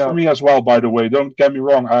 50-50 for yeah, me as well. By the way, don't get me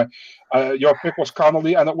wrong. Your pick was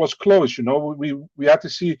Connolly, and it was close. You know, we had to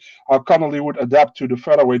see how Connolly would adapt to the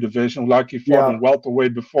featherweight division, like he fought yeah, in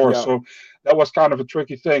welterweight before. yeah. So that was kind of a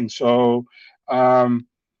tricky thing. So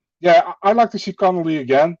yeah, I like to see Connolly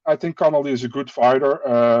again. I think Connolly is a good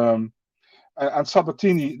fighter. And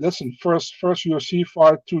Sabatini, listen, first UFC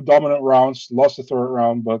fight, 2 dominant rounds, lost the third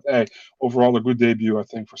round, but hey, overall a good debut, I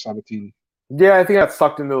think, for Sabatini. Yeah, I think I got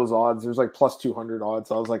sucked into those odds. There's like plus 200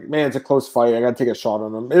 odds. I was like, man, it's a close fight. I got to take a shot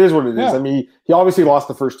on him. It is what it is. Yeah, I mean, he obviously lost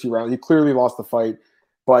the first 2 rounds. He clearly lost the fight.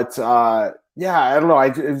 But yeah, I don't know.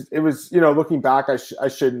 It was, looking back, I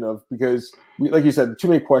shouldn't have because, like you said, too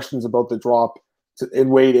many questions about the drop in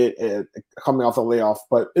weight coming off the layoff.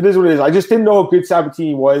 But it is what it is. I just didn't know how good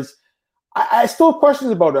Sabatini was. I still have questions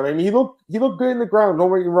about him. I mean, he looked good in the ground. Don't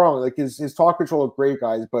get me wrong. Like his talk control looked great,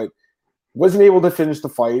 guys, but wasn't able to finish the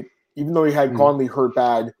fight, even though he had Conley hurt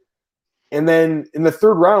bad. And then in the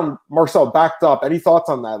third round, Marcel backed up. Any thoughts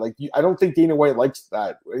on that? Like, I don't think Dana White likes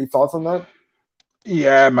that. Any thoughts on that?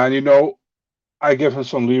 yeah, man. I give him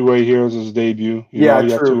some leeway here as his debut. He Yeah,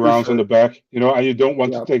 had true, 2 rounds in sure. the back. And you don't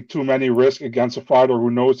want Yeah, to take too many risks against a fighter who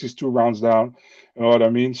knows he's 2 rounds down. You know what I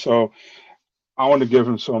mean? So I want to give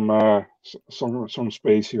him some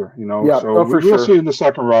space here. yeah, So no, for we'll see sure. in the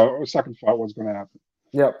second round or second fight what's going to happen.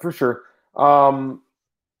 Yeah, for sure.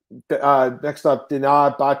 Next up,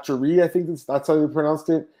 Dinah Batchery, I think that's how you pronounced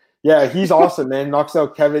it. Yeah, he's awesome, man. Knocks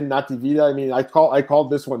out Kevin Nativita. I mean, I called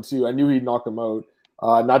this one too. I knew he'd knock him out.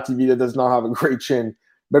 Nativita does not have a great chin,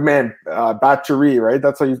 but man, Batchery, right?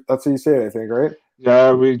 That's how you say it, I think, right?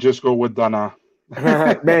 Yeah, we just go with Dana.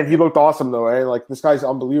 Man, he looked awesome though, eh? Like this guy's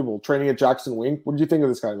unbelievable. Training at Jackson Wink. What did you think of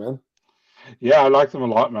this guy, man? Yeah, I liked him a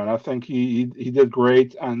lot, man. I think he did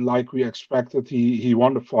great, and like we expected, he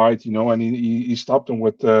won the fight, and he stopped him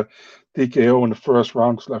with the TKO in the first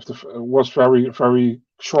round. It was very very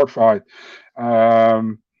short fight.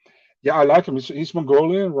 Um, yeah, I like him. He's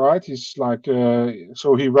Mongolian, right? He's like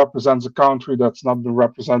so he represents a country that's not been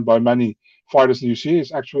represented by many fighters in the UFC.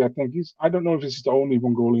 He's actually, I think I don't know if he's the only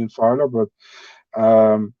Mongolian fighter, but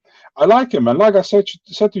I like him, and like I said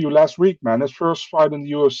to you last week, man, his first fight in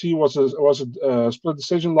the UFC was a split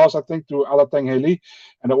decision loss, I think, to Alateng Haley,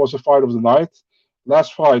 and it was a fight of the night.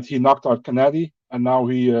 Last fight, he knocked out Kennedy, and now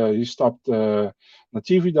he stopped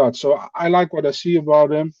Natividad. So I like what I see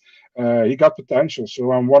about him. He got potential,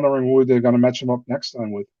 so I'm wondering who they're gonna match him up next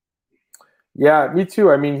time with. Yeah, me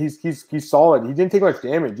too. I mean, he's solid. He didn't take much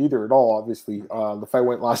damage either at all. Obviously, the fight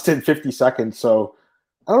lasted 50 seconds, so.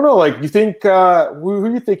 I don't know. Like, you think who are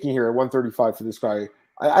you thinking here at 135 for this guy?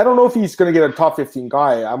 I don't know if he's going to get a top 15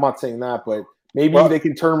 guy. I'm not saying that, but maybe Well, they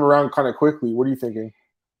can turn him around kind of quickly. What are you thinking?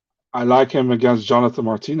 I like him against Jonathan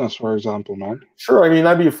Martinez, for example, man. Sure. I mean,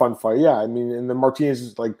 that'd be a fun fight. Yeah. I mean, and the Martinez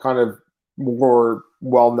is like kind of more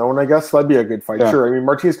well known, I guess. That'd be a good fight. Yeah, Sure. I mean,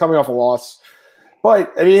 Martinez coming off a loss,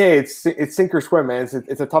 but I mean, hey, it's sink or swim, man.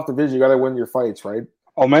 It's a tough division. You got to win your fights, right?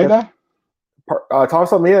 Almeida.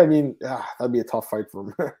 Thomas Almeida. I mean, that'd be a tough fight for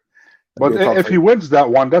him. But if he wins that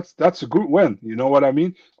one, that's a good win. You know what I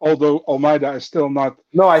mean? Although Almeida is still not.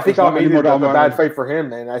 No, I think It's not Almeida anymore is a bad Almeida. fight for him,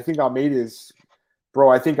 man. I think Almeida's,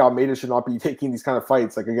 bro. I think Almeida should not be taking these kind of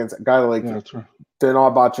fights, like against a guy like Yeah, true.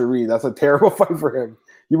 Denal Batchery. That's a terrible fight for him.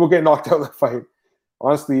 He will get knocked out in the fight.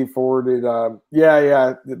 Honestly, forwarded.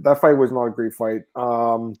 Yeah, that fight was not a great fight.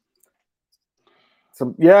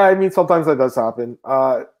 Yeah, I mean, sometimes that does happen.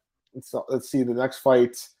 Let's see the next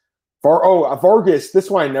fight. Vargas. This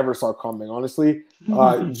one I never saw coming. Honestly,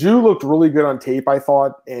 Jew looked really good on tape. I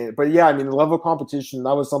thought, but yeah, I mean, the level of competition,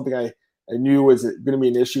 that was something I knew was going to be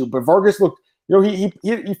an issue. But Vargas looked, he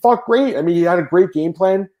fought great. I mean, he had a great game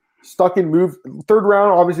plan. Stuck in move. Third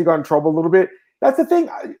round, obviously got in trouble a little bit. That's the thing.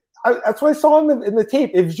 That's what I saw in the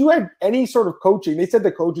tape. If you had any sort of coaching, they said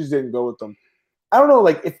the coaches didn't go with them. I don't know.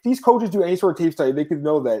 Like, if these coaches do any sort of tape study, they could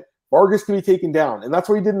know that Vargas can be taken down, and that's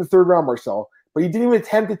what he did in the third round, Marcel. But he didn't even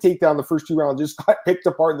attempt to take down the first 2 rounds. Just got picked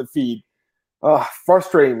apart in the feed.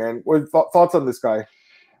 Frustrating, man. What thoughts on this guy?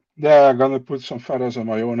 Yeah, I'm gonna put some feathers on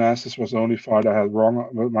my own ass. This was the only fight I had wrong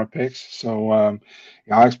with my picks. So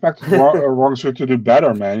yeah, I expected Rongsu to do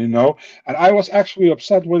better, man. And I was actually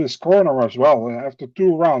upset with his corner as well. After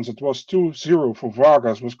 2 rounds, it was 2-0 for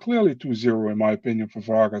Vargas. It was clearly 2-0 in my opinion for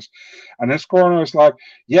Vargas. And his corner is like,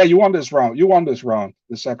 yeah, you won this round. You won this round,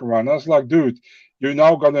 the second round. I was like, dude, you're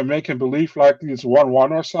now gonna make him believe like it's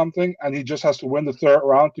 1-1 or something, and he just has to win the third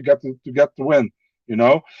round to get the win. You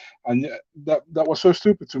know, and that was so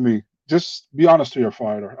stupid to me. Just be honest to your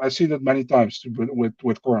fighter. I've seen it many times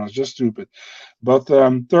with corners. Just stupid. But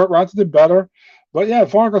third round did better. But yeah,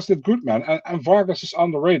 Vargas did good, man. And Vargas is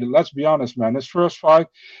underrated. Let's be honest, man. His first fight,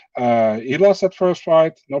 he lost that first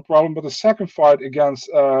fight, no problem. But the second fight against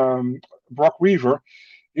Brock Weaver,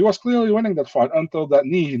 he was clearly winning that fight until that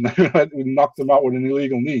knee knocked him out with an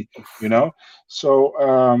illegal knee.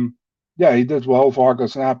 So yeah, he did well.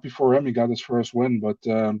 Vargas, happy for him. He got his first win. But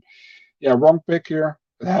yeah, wrong pick here.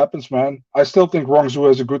 It happens, man. I still think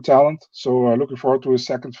Rongsu is a good talent. So looking forward to his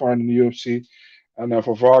second fight in the UFC. And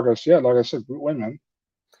for Vargas, yeah, like I said, good win, man.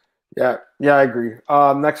 Yeah, I agree.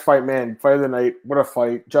 Next fight, man. Fight of the night. What a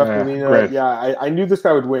fight. Jeff Molina. Great. Yeah, I knew this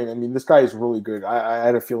guy would win. I mean, this guy is really good. I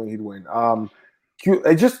had a feeling he'd win.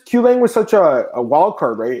 Q Lang was such a wild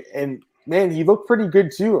card, right? And man, he looked pretty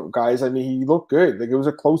good too, guys. I mean, he looked good. Like, it was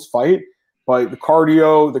a close fight, but the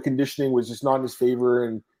cardio, the conditioning was just not in his favor.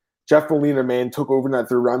 And Jeff Molina, man, took over in that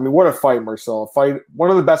third round. I mean, what a fight, Marcel.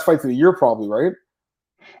 One of the best fights of the year, probably, right?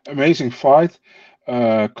 Amazing fight.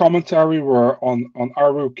 Commentary were on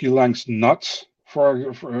Q Lang's nuts.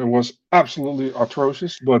 It was absolutely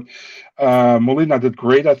atrocious, but Molina did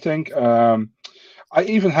great, I think. I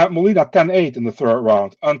even had Molina 10-8 in the third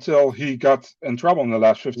round until he got in trouble in the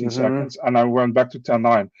last 15 seconds, and I went back to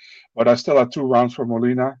 10-9. But I still had 2 rounds for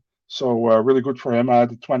Molina, so really good for him. I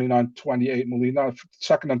had the 29-28 Molina,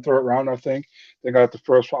 second and third round, I think. Then I had the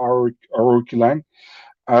first for Q Lang.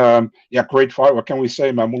 Yeah, great fight. What can we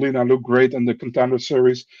say, man? Molina looked great in the Contender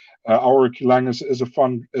Series. Q Lang is a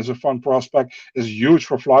fun prospect. Is huge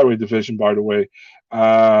for flyweight division, by the way.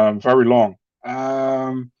 Very long.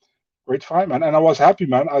 Great fight, man. And I was happy,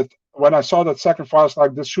 man. When I saw that second fight, I was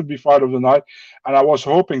like, this should be fight of the night. And I was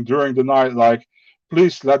hoping during the night, like,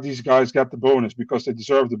 please let these guys get the bonus because they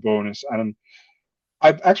deserve the bonus. And I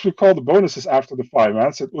actually called the bonuses after the fight, man.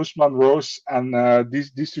 I said Usman, Rose, and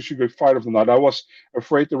these two should get fight of the night. I was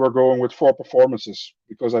afraid they were going with 4 performances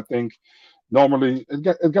because I think normally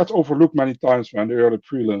it gets overlooked many times, man, the early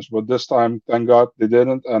prelims. But this time, thank God, they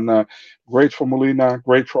didn't. And great for Molina,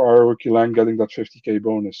 great for Q Lang getting that 50K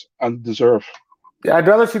bonus. And deserve. Yeah, I'd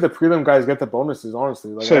rather see the prelim guys get the bonuses,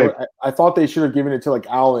 honestly. Like, I thought they should have given it to, like,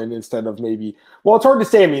 Allen instead of maybe – well, it's hard to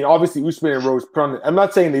say. I mean, obviously, Usman and Rose put on – I'm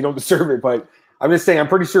not saying they don't deserve it, but I'm just saying I'm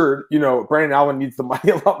pretty sure, Brandon Allen needs the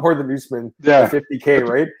money a lot more than Usman. Yeah. 50K,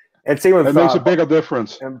 right? And same with – it makes a bigger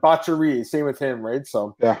difference. And Bachari, same with him, right?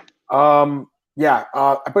 So – yeah.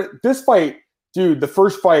 But this fight, dude, the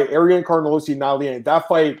first fight, Ariane Carnelossi, Nalian, that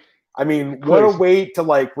fight, I mean, what a way to,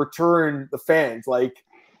 like, return the fans. Like,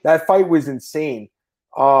 that fight was insane.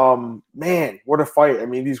 Man, what a fight. I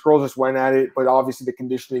mean, these girls just went at it, but obviously the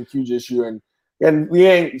conditioning, huge issue. And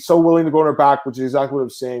Liang so willing to go on her back, which is exactly what I'm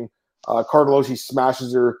saying. Carnelossi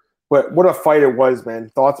smashes her. But what a fight it was, man.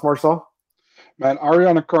 Thoughts, Marcel? Man,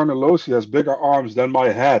 Ariana Carnelossi has bigger arms than my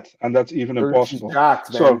head, and that's even impossible. She's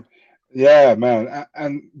jacked, man. So, yeah, man.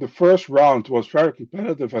 And the first round was very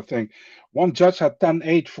competitive, I think. One judge had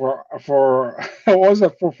 10-8 for what was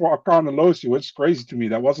that for Carnelossi, which is crazy to me.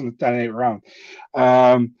 That wasn't a 10-8 round.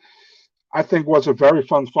 I think was a very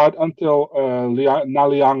fun fight until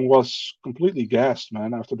Naliang was completely gassed,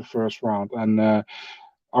 man, after the first round. And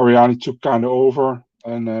Ariane took kind of over,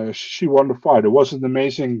 and she won the fight. It was an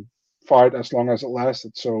amazing fight as long as it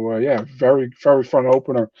lasted. So yeah, very, very fun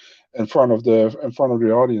opener in front of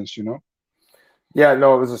the audience, Yeah,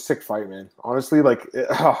 no, it was a sick fight, man. Honestly, like,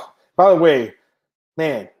 by the way,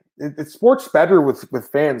 man, it's sports better with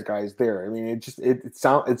fans, guys. There, I mean,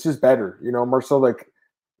 it's just better, Marcel. Like,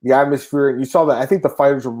 the atmosphere, and you saw that. I think the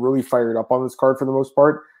fighters were really fired up on this card for the most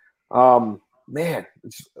part. Man,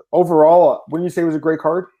 overall, wouldn't you say it was a great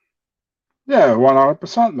card? Yeah,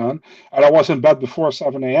 100%, man. And I was in bed before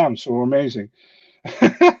 7 a.m., so amazing.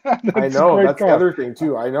 I know, that's the other thing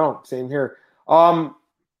too. I know, same here.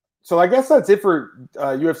 So I guess that's it for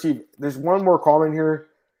UFC. There's one more comment here.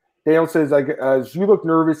 Daniel says, like, you look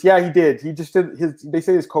nervous. Yeah, he did. He just did they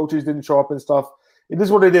say his coaches didn't show up and stuff. It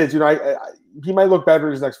is what it is. He might look better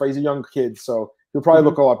in his next fight. He's a young kid, so he'll probably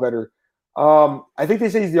look a lot better. I think they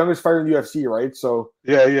say he's the youngest fighter in the UFC, right? So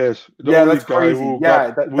yeah, he is. That's crazy.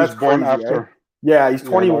 That's born crazy, after. Right? Yeah, he's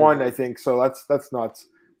 21, I think. So that's nuts.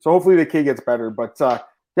 So hopefully the kid gets better. But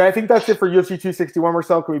Yeah, I think that's it for UFC 261.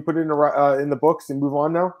 Marcel, can we put it in the books and move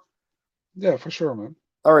on now? Yeah, for sure, man.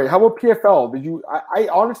 All right. How about PFL? Did you? I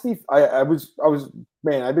honestly, I was,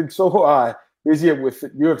 man. I've been so busy with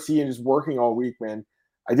UFC and just working all week, man.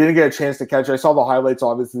 I didn't get a chance to catch it. I saw the highlights,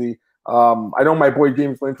 obviously. I know my boy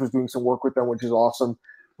James Lynch was doing some work with them, which is awesome.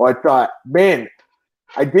 But man,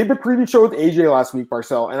 I did the preview show with AJ last week,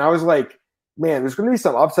 Marcel, and I was like, man, there's going to be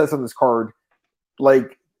some upsets on this card.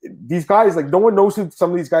 Like these guys, like no one knows who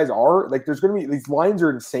some of these guys are. Like there's going to be these lines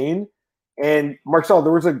are insane. And Marcel,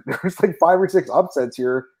 there was like 5 or 6 upsets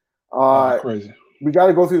here. Crazy. We got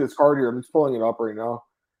to go through this card here. I'm just pulling it up right now.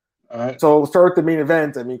 All right. So we'll start with the main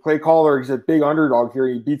event. I mean, Clay Collard, he's a big underdog here.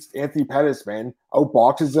 He beats Anthony Pettis, man.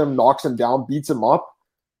 Outboxes him, knocks him down, beats him up.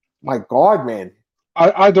 My God, man.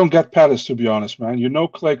 I don't get Pettis, to be honest, man. You know,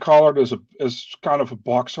 Clay Collard is kind of a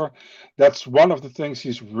boxer. That's one of the things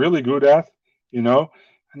he's really good at, you know,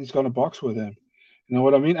 and he's going to box with him. You know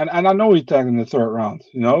what I mean? And I know he tagged in the 3rd round,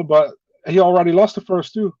 you know, but he already lost the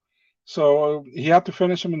first 2. So he had to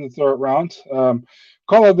finish him in the 3rd round.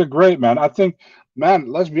 Collard did great, man. I think, man,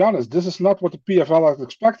 let's be honest, this is not what the PFL has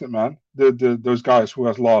expected, man, those guys who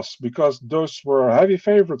has lost, because those were heavy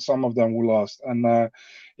favorites, some of them who lost. And,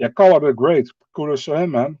 yeah, Collard did great. Kudos to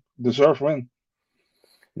him, man. Deserved win.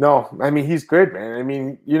 No, I mean, he's good, man. I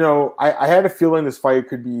mean, you know, I had a feeling this fight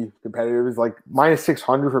could be competitive. It was like minus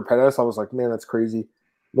 600 for Pettis. I was like, man, that's crazy.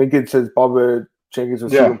 Lincoln says Bubba Jenkins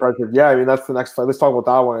was super impressive. Yeah, I mean, that's the next fight. Let's talk about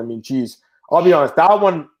that one. I mean, geez. I'll be honest. That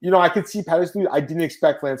one, you know, I could see Pettis lose. I didn't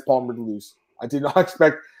expect Lance Palmer to lose. I did not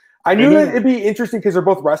expect. I knew that it'd be interesting because they're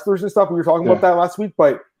both wrestlers and stuff. We were talking about that last week.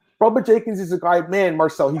 But Bubba Jenkins is a guy, man,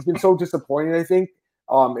 Marcel, he's been so disappointing, I think.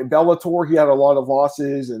 In Bellator, he had a lot of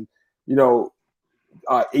losses, and you know,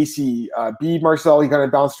 ACB Marcel, he kind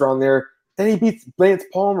of bounced around there. Then he beats Lance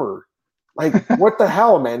Palmer. Like, what the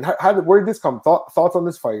hell, man? Where did this come? Thoughts on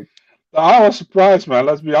this fight? I was surprised, man.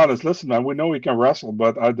 Let's be honest. Listen, man, we know he can wrestle,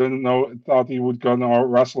 but I thought he would gonna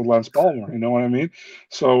wrestle Lance Palmer. You know what I mean?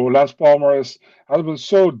 So Lance Palmer has been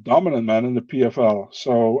so dominant, man, in the PFL.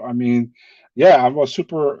 So I mean, yeah, I was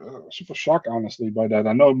super shocked, honestly, by that.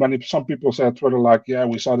 I know some people say on Twitter, like, yeah,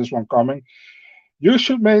 we saw this one coming. You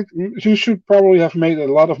should probably have made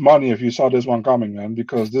a lot of money if you saw this one coming, man,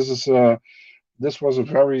 because this was a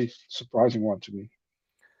very surprising one to me.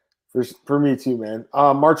 For me too, man.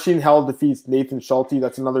 Marcin Held defeats Nathan Schulte.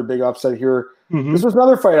 That's another big upset here. Mm-hmm. This was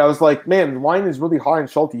another fight. I was like, man, the line is really high in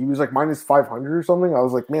Schulte. He was like minus 500 or something. I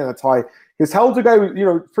was like, man, that's high. Because Held's a guy who, you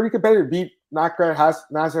know, pretty competitive. Beat Nasser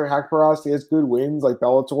Haqparast. He has good wins like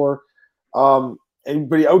Bellator. But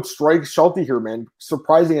he outstrikes Schulte here, man.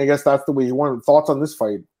 Surprising, I guess that's the way he won. Thoughts on this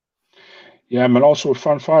fight? Yeah, man, also a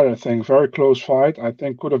fun fight, I think. Very close fight. I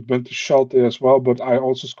think could have been to Schulte as well, but I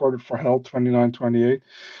also scored it for Held 29-28.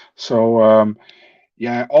 So,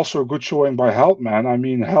 yeah, also a good showing by Held, man. I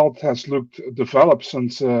mean, Held has looked developed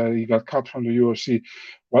since he got cut from the UFC.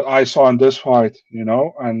 What I saw in this fight, you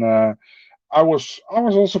know, and I was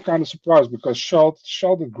also kind of surprised because Schulte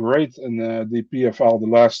did great in the PFL the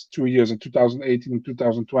last 2 years, in 2018 and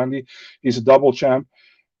 2020. He's a double champ.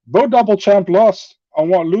 Both double champ lost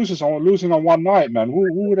losing on one night, man.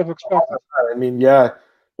 Who would have expected? I mean, yeah,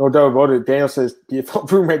 no doubt about it. Daniel says PFL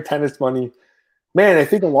roommate tennis money. Man, I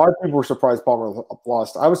think a lot of people were surprised Palmer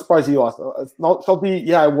lost. I was surprised he lost. Not Schulte,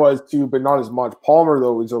 yeah, I was too, but not as much. Palmer,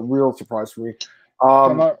 though, is a real surprise for me.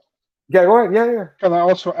 Yeah, go ahead. Yeah. Can I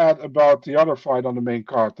also add about the other fight on the main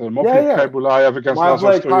card? Mofia Khaibulaev against Lazar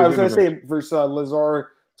Stoyanov. I was going to say, versus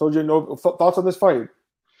Lazar Stoyanov. Thoughts on this fight?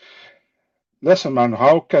 Listen, man,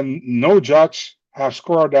 how can no judge have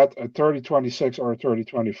scored that a 30-26 or a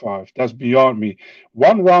 30-25? That's beyond me.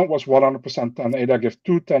 One round was 100% 10-8. I give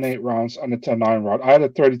 2 10-8 rounds and a 10-9 round. I had a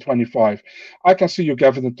 30-25. I can see you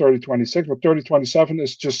give it a 30-26, but 30-27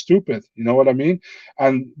 is just stupid. You know what I mean?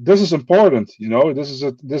 And this is important. You know, this is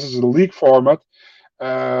a league format.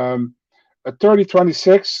 A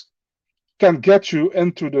 30-26 can get you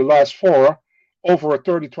into the last 4 over a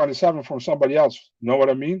 30-27 from somebody else. You know what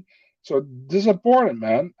I mean? So this is important,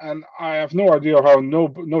 man. And I have no idea how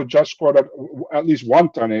no judge scored at least one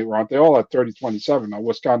 10-8 round. They all had 30-27. I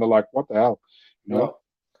was kind of like, what the hell? You know?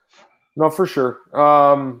 No, for sure.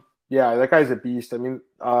 Yeah, that guy's a beast. I mean,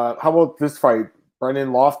 how about this fight? Brendan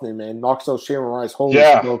Loughnane, man, knocks out Shane Moraes. Holy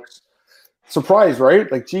smokes. Surprise,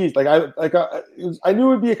 right? Like, geez, I knew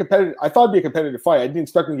it'd be a competitive. I thought it'd be a competitive fight. I didn't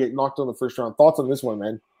expect him to get knocked out in the first round. Thoughts on this one,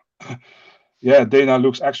 man? Yeah, Dana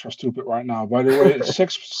looks extra stupid right now. By the way,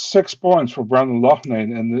 six points for Brendan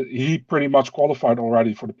Loughnane, and he pretty much qualified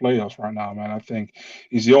already for the playoffs right now, man. I think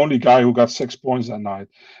he's the only guy who got 6 points that night.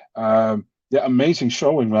 Yeah, amazing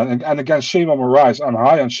showing, man. And against Shane Moraes, I'm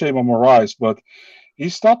high on Shane Moraes, but he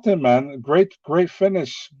stopped him, man. Great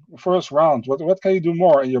finish, first round. What can you do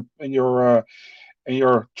more in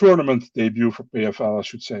your tournament debut for PFL, I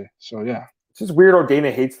should say. So yeah. It's just weird how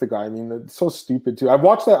Dana hates the guy. I mean, it's so stupid too. I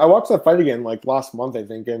watched that fight again like last month, I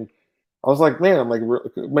think, and I was like, man, I'm like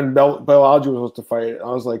when Bell Alger was supposed to fight,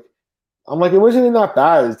 I was like, it wasn't even that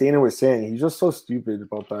bad as Dana was saying. He's just so stupid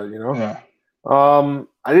about that, you know. Yeah.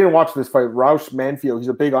 I didn't watch this fight. Roush Manfield, he's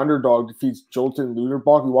a big underdog, defeats Jolton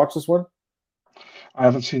Luderbach. You watch this one? I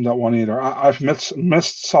haven't seen that one either. I've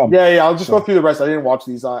missed some. Yeah. I'll just go through the rest. I didn't watch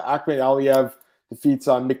these. Akhmed Aliev defeats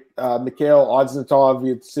Mikhail Odzanatov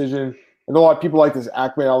via decision. I know a lot of people like this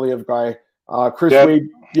Akhmed Aliev guy. Chris Wade.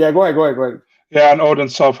 Yeah, go ahead. Yeah, and Odin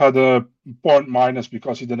Self had a point minus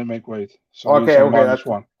because he didn't make weight. So okay, that's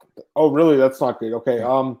one. Oh, really? That's not good. Okay.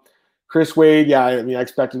 Yeah. Chris Wade. Yeah, I mean, I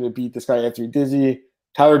expected him to beat this guy Anthony Dizzy.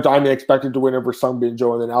 Tyler Diamond expected to win over Sung Bin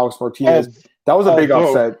Jo, and then Alex Martinez. That was a big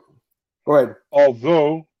upset. Go ahead.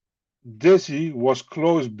 Although Dizzy was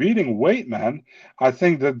close beating Wade, man. I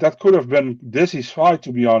think that could have been Dizzy's fight,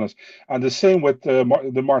 to be honest. And the same with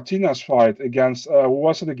the Martinez fight against who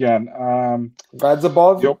was it again?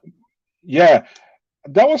 Radzabov. Yeah,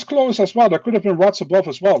 that was close as well. That could have been Radzabov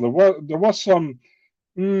as well. There was some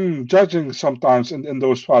judging sometimes in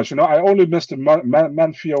those fights. You know, I only missed the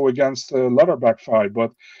Manfio against the Leatherback fight,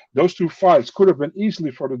 but those two fights could have been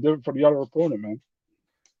easily for the other opponent, man.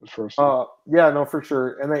 First. Yeah, no, for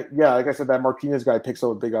sure. And like I said, that Martinez guy picks up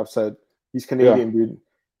a big upset. He's Canadian, dude.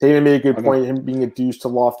 Dana made a good point. Him being a douche to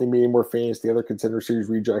Lofty made him more famous. The other Contender Series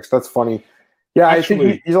rejects. That's funny. Yeah, actually, I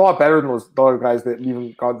think he's a lot better than those other guys that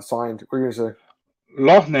even got signed. What are you gonna say?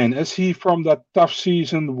 Loughnane, is he from that tough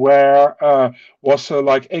season where was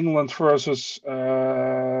like England versus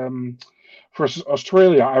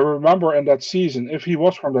Australia? I remember in that season, if he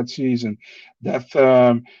was from that season, that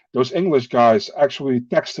those English guys actually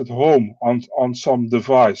texted home on some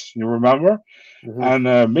device. You remember? Mm-hmm.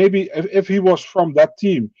 And maybe if he was from that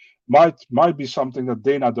team, might be something that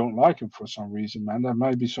Dana don't like him for some reason, man. There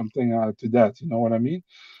might be something to that. You know what I mean?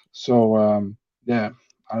 So yeah,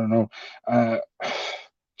 I don't know.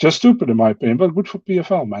 Just stupid in my opinion, but good for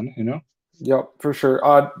PFL, man. You know? Yep, for sure.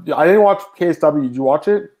 I didn't watch KSW. Did you watch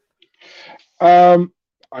it?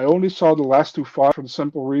 I only saw the last two fights for the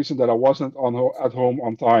simple reason that I wasn't at home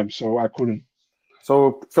on time, so I couldn't.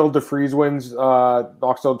 So Phil DeFries wins,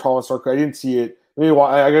 knocks out Thomas Sarko. I didn't see it. I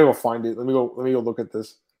gotta go find it. Let me go look at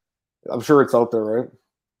this. I'm sure it's out there, right?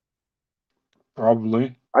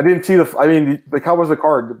 Probably. I didn't see how was the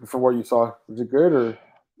card from what you saw? Was it good or?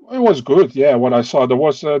 It was good, yeah. What I saw, there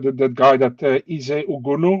was that guy that Ize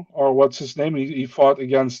Ugunu, or what's his name? He fought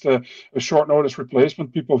against a short notice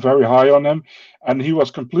replacement. People very high on him, and he was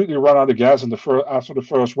completely run out of gas after the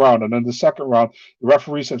first round. And then the second round, the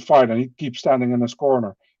referee said fight, and he keeps standing in his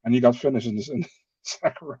corner, and he got finished in the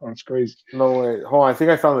second round. It's crazy. No way. Hold on, I think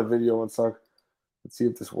I found the video. One sec. Let's see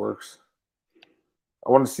if this works.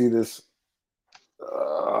 I want to see this.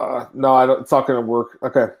 No, I don't. It's not going to work.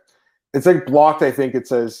 Okay. It's like blocked, I think it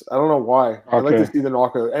says. I don't know why. Okay. I'd like to see the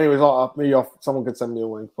knockout. Anyways, someone could send me a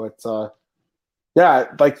link. But yeah,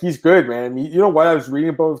 like he's good, man. You know what I was reading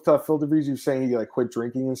about Phil DeVries? He was saying he like quit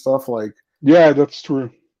drinking and stuff. Like, yeah, that's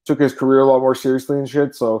true. Took his career a lot more seriously and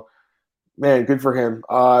shit. So, man, good for him.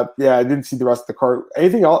 Yeah, I didn't see the rest of the card.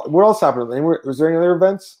 Anything else? What else happened? Was there any other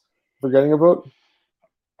events forgetting about?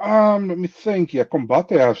 Let me think. Yeah,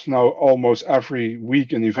 Combate has now almost every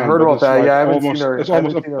week an event. I heard about that. Like yeah, I haven't seen her. It's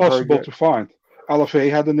almost impossible to find. LFA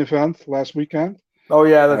had an event last weekend. Oh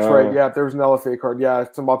yeah, that's right. Yeah, there was an LFA card. Yeah,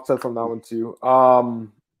 some upset from that one too. But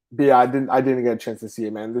yeah, I didn't get a chance to see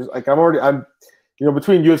it, man. There's like I'm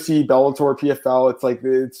between UFC, Bellator, PFL, it's like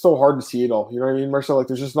it's so hard to see it all. You know what I mean, Marcel? Like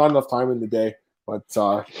there's just not enough time in the day. But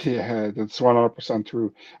yeah, that's 100%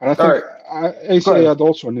 true. And I think ACA had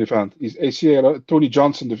also an event. ACA Tony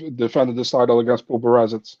Johnson defended this title against Paul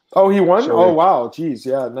Berezic. Oh, he won? So, oh wow, jeez,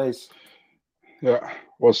 yeah, nice. Yeah,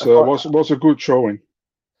 was a good showing.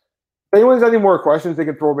 If anyone's any more questions, they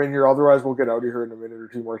can throw them in here. Otherwise, we'll get out of here in a minute or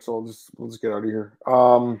two more. So we'll just get out of here.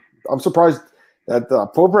 I'm surprised that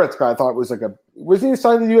Pobretz guy I thought was wasn't he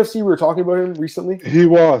signed to the UFC? We were talking about him recently. He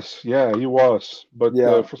was, but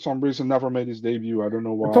for some reason never made his debut. I don't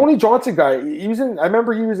know why. The Tony Johnson guy, I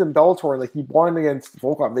remember he was in Bellator and like he won against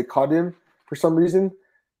Volkov. They cut him for some reason,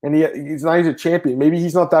 and he's a champion. Maybe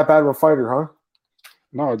he's not that bad of a fighter, huh?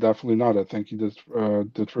 No, definitely not. I think he did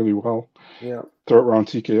really well. Yeah, third round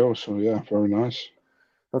TKO. So yeah, very nice.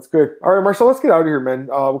 That's good. All right, Marcel, let's get out of here, man.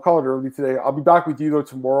 We'll call it early today. I'll be back with you though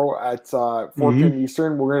tomorrow at 4 p.m.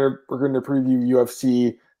 Eastern. We're gonna preview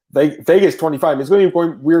UFC Vegas 25.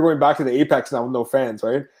 We're going back to the Apex now with no fans,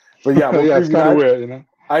 right? But yeah, yeah, it's kind of weird, you know.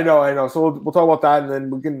 I know. So we'll talk about that, and then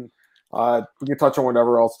we can touch on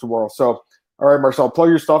whatever else tomorrow. So, all right, Marcel, plug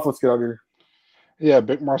your stuff. Let's get out of here. Yeah,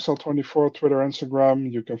 Big Marcel 24, Twitter,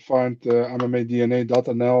 Instagram. You can find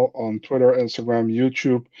MMADNA.nl on Twitter, Instagram,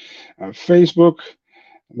 YouTube, and Facebook.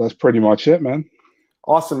 And that's pretty much it, man.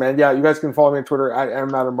 Awesome, man. Yeah, you guys can follow me on Twitter at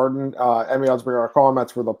MAdamMartin, MAOB.com.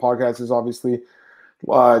 That's where the podcast is, obviously.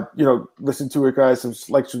 Listen to it, guys.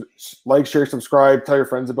 Like, share, subscribe, tell your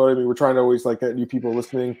friends about it. I mean, we're trying to always get new people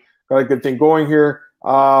listening. Got a good thing going here.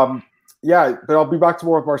 But I'll be back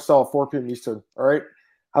tomorrow with Marcel, 4 p.m. Eastern. All right.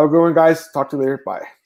 Have a good one, guys. Talk to you later. Bye.